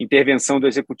de intervenção do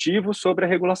executivo sobre a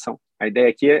regulação. A ideia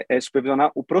aqui é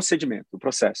supervisionar o procedimento, o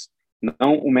processo,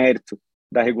 não o mérito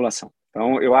da regulação.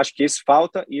 Então, eu acho que isso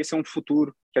falta e esse é um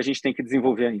futuro que a gente tem que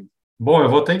desenvolver ainda. Bom, eu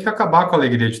vou ter que acabar com a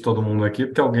alegria de todo mundo aqui,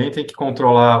 porque alguém tem que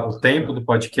controlar o tempo do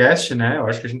podcast, né? Eu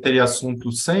acho que a gente teria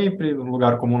assunto sempre no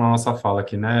lugar comum na nossa fala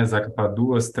aqui, né, Zeca, para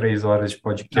 2, 3 horas de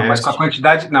podcast. Não, mas com a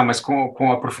quantidade, não, mas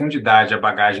com a profundidade, a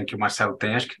bagagem que o Marcelo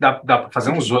tem, acho que dá para fazer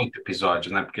uns 8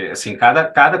 episódios, né? Porque, assim,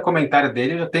 cada comentário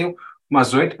dele eu já tenho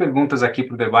umas 8 perguntas aqui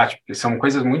para o debate, porque são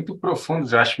coisas muito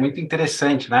profundas, eu acho muito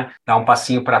interessante, né? Dar um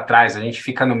passinho para trás, a gente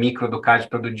fica no micro do CAD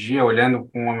todo dia, olhando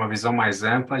com uma visão mais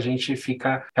ampla, a gente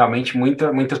fica realmente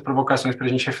muitas provocações para a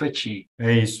gente refletir.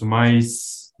 É isso,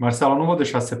 mas, Marcelo, eu não vou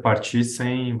deixar você partir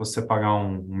sem você pagar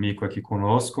um mico aqui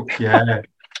conosco, que é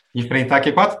enfrentar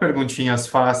aqui 4 perguntinhas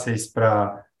fáceis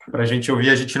para a gente ouvir.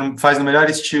 A gente não faz no melhor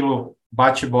estilo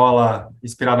bate-bola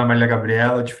inspirado na Marília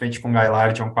Gabriela, de frente com o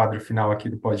Gailard, é um quadro final aqui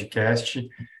do podcast.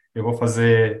 Eu vou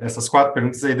fazer essas 4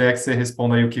 perguntas, a ideia é que você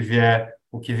responda aí o que vier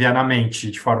na mente,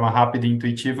 de forma rápida e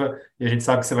intuitiva, e a gente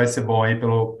sabe que você vai ser bom aí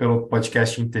pelo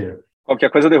podcast inteiro.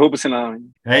 Qualquer coisa eu derrubo o sinal, hein?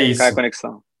 É isso. Cai a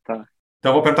conexão. Tá.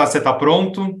 Então, eu vou perguntar se você está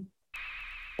pronto.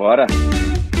 Bora.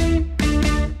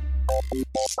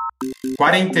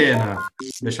 Quarentena,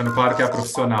 deixando claro que é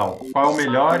profissional. Qual é o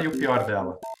melhor e o pior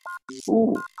dela?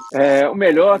 O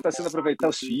melhor está sendo aproveitar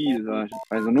os filhos,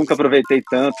 mas eu nunca aproveitei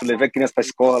tanto, levei a criança para a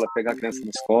escola, pegar a criança na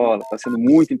escola, está sendo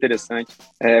muito interessante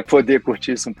poder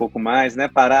curtir isso um pouco mais, né?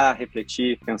 Parar,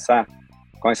 refletir, pensar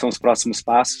quais são os próximos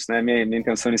passos, né? Minha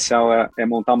intenção inicial é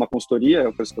montar uma consultoria, é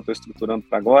o que eu estou estruturando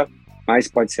para agora,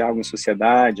 mas pode ser algo em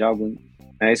sociedade, algo,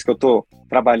 é isso que eu estou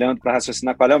trabalhando para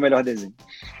raciocinar qual é o melhor desenho.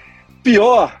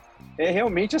 Pior é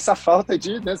realmente essa falta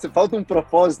você falta um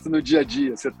propósito no dia a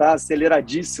dia, você está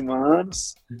aceleradíssimo há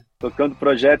anos, tocando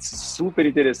projetos super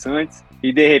interessantes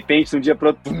e de repente, de um dia para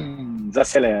outro,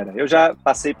 desacelera. Eu já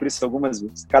passei por isso algumas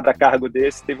vezes, cada cargo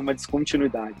desse teve uma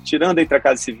descontinuidade, tirando entre a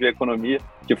Casa Civil e a Economia,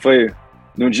 que foi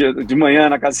num dia de manhã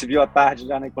na Casa Civil, à tarde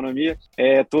já na Economia,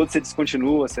 todo você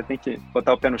descontinua, você tem que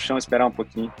botar o pé no chão e esperar um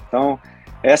pouquinho. Então,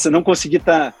 essa não conseguir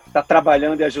tá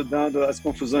trabalhando e ajudando as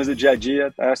confusões do dia a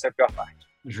dia, essa é a pior parte.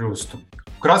 Justo.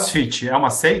 CrossFit é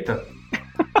uma seita?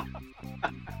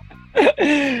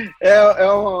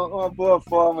 É uma boa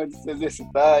forma de se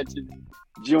exercitar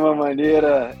de uma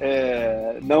maneira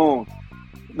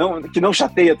que não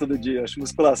chateia todo dia. Acho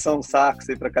musculação, um saco,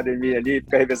 você ir para academia ali,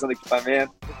 ficar revezando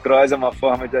equipamento. O cross é uma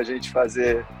forma de a gente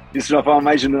fazer isso de uma forma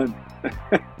mais dinâmica.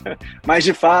 Mas,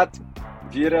 de fato,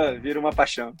 vira uma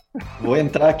paixão. Vou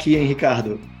entrar aqui, hein,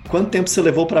 Ricardo. Quanto tempo você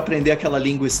levou para aprender aquela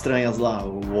língua estranha lá?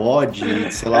 O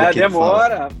OD, sei lá o que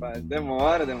demora, rapaz.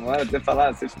 Demora. Você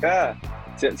falar,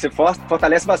 você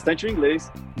fortalece bastante o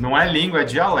inglês. Não é língua, é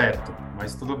dialeto.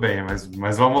 Mas tudo bem,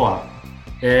 mas vamos lá.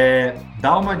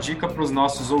 Dá uma dica para os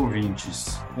nossos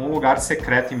ouvintes. Um lugar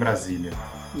secreto em Brasília.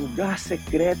 Lugar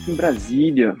secreto em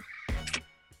Brasília.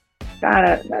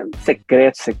 Cara,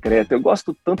 secreto. Eu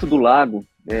gosto tanto do lago.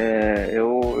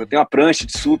 Eu tenho uma prancha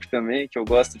de SUP também, que eu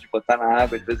gosto de botar na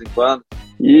água de vez em quando.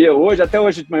 E até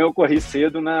hoje de manhã eu corri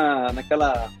cedo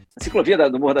naquela ciclovia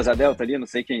do Morro das Adeltas ali, não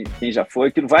sei quem já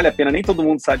foi, que não vale a pena, nem todo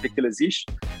mundo sabe que aquilo existe.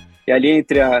 E ali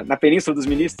na Península dos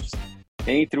Ministros,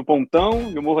 entre o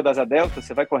Pontão e o Morro das Adeltas,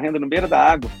 você vai correndo no meio da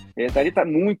água. E dali tá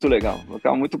muito legal, um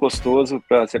local muito gostoso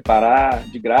para você parar,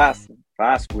 de graça,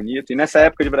 fácil, bonito. E nessa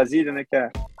época de Brasília, né, que é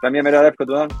para mim a melhor época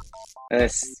do ano,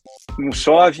 não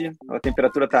chove, a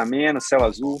temperatura tá amena, céu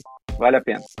azul, vale a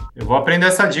pena. Eu vou aprender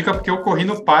essa dica porque eu corri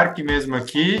no parque mesmo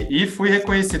aqui e fui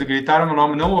reconhecido. Gritaram meu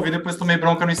nome, não ouvi, depois tomei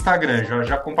bronca no Instagram.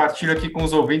 Já compartilho aqui com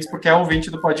os ouvintes porque é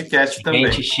ouvinte do podcast também.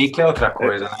 Gente chique é outra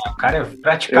coisa, né? O cara é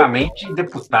praticamente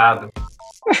deputado.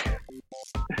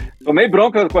 Tomei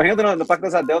bronca correndo no Parque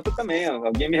das Adeltas também.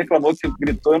 Alguém me reclamou que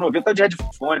gritou, eu não ouvi, eu tô de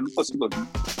headphone, não consigo ouvir.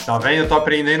 Tá vendo? Eu tô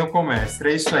aprendendo com o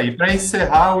mestre. É isso aí. Para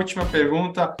encerrar, a última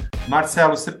pergunta.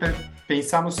 Marcelo, você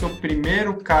pensar no seu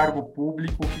primeiro cargo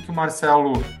público, o que o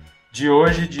Marcelo de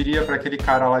hoje diria para aquele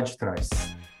cara lá de trás?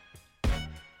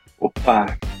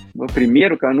 Opa, meu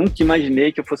primeiro, cara, nunca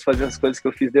imaginei que eu fosse fazer as coisas que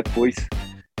eu fiz depois.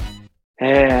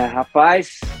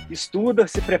 Rapaz, estuda,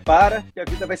 se prepara, que a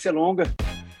vida vai ser longa,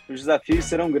 os desafios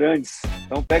serão grandes.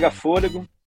 Então pega fôlego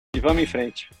e vamos em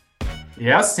frente. E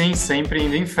é assim, sempre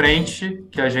indo em frente,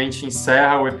 que a gente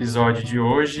encerra o episódio de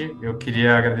hoje. Eu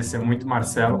queria agradecer muito,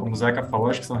 Marcelo, como o Zeca falou,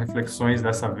 acho que são reflexões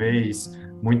dessa vez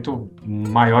muito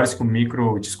maiores que o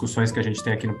micro discussões que a gente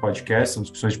tem aqui no podcast, são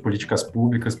discussões de políticas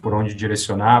públicas, por onde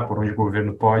direcionar, por onde o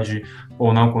governo pode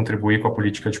ou não contribuir com a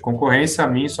política de concorrência. A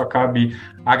mim só cabe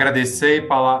agradecer e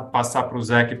passar para o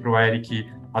Zeca e para o Eric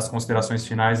as considerações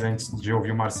finais antes de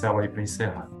ouvir o Marcelo aí para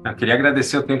encerrar. Eu queria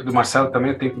agradecer o tempo do Marcelo,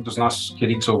 também o tempo dos nossos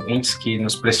queridos ouvintes que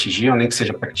nos prestigiam, nem que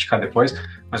seja para criticar depois.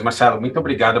 Mas, Marcelo, muito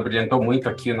obrigado, brilhantou muito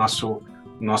aqui o nosso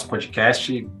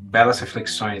podcast, belas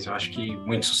reflexões. Eu acho que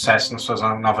muito sucesso nas suas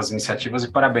novas iniciativas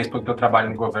e parabéns pelo teu trabalho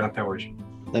no governo até hoje.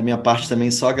 Da minha parte também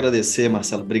só agradecer,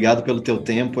 Marcelo. Obrigado pelo teu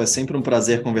tempo, é sempre um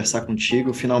prazer conversar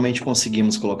contigo. Finalmente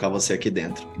conseguimos colocar você aqui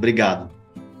dentro. Obrigado.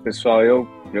 Pessoal, eu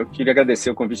queria agradecer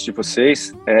o convite de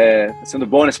vocês. Está sendo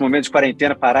bom nesse momento de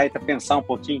quarentena parar e pensar um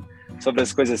pouquinho sobre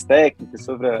as coisas técnicas,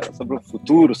 sobre o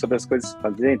futuro, sobre as coisas a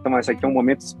fazer. Então, esse aqui é um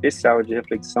momento especial de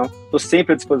reflexão. Estou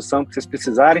sempre à disposição, que vocês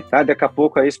precisarem. Tá? Daqui a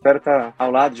pouco aí espero estar ao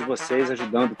lado de vocês,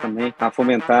 ajudando também a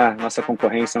fomentar nossa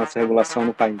concorrência, nossa regulação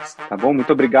no país. Tá bom?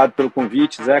 Muito obrigado pelo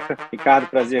convite, Zeca. Ricardo,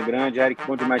 prazer grande. Eric,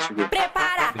 bom demais te ver.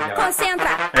 Prepara, concentra.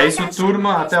 É isso,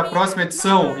 turma. Até a próxima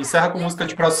edição. Encerra com música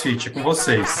de CrossFit. É com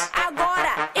vocês.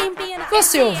 Agora, empina.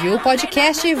 Você ouviu o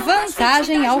podcast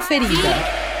Vantagem Auferida.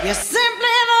 Yes,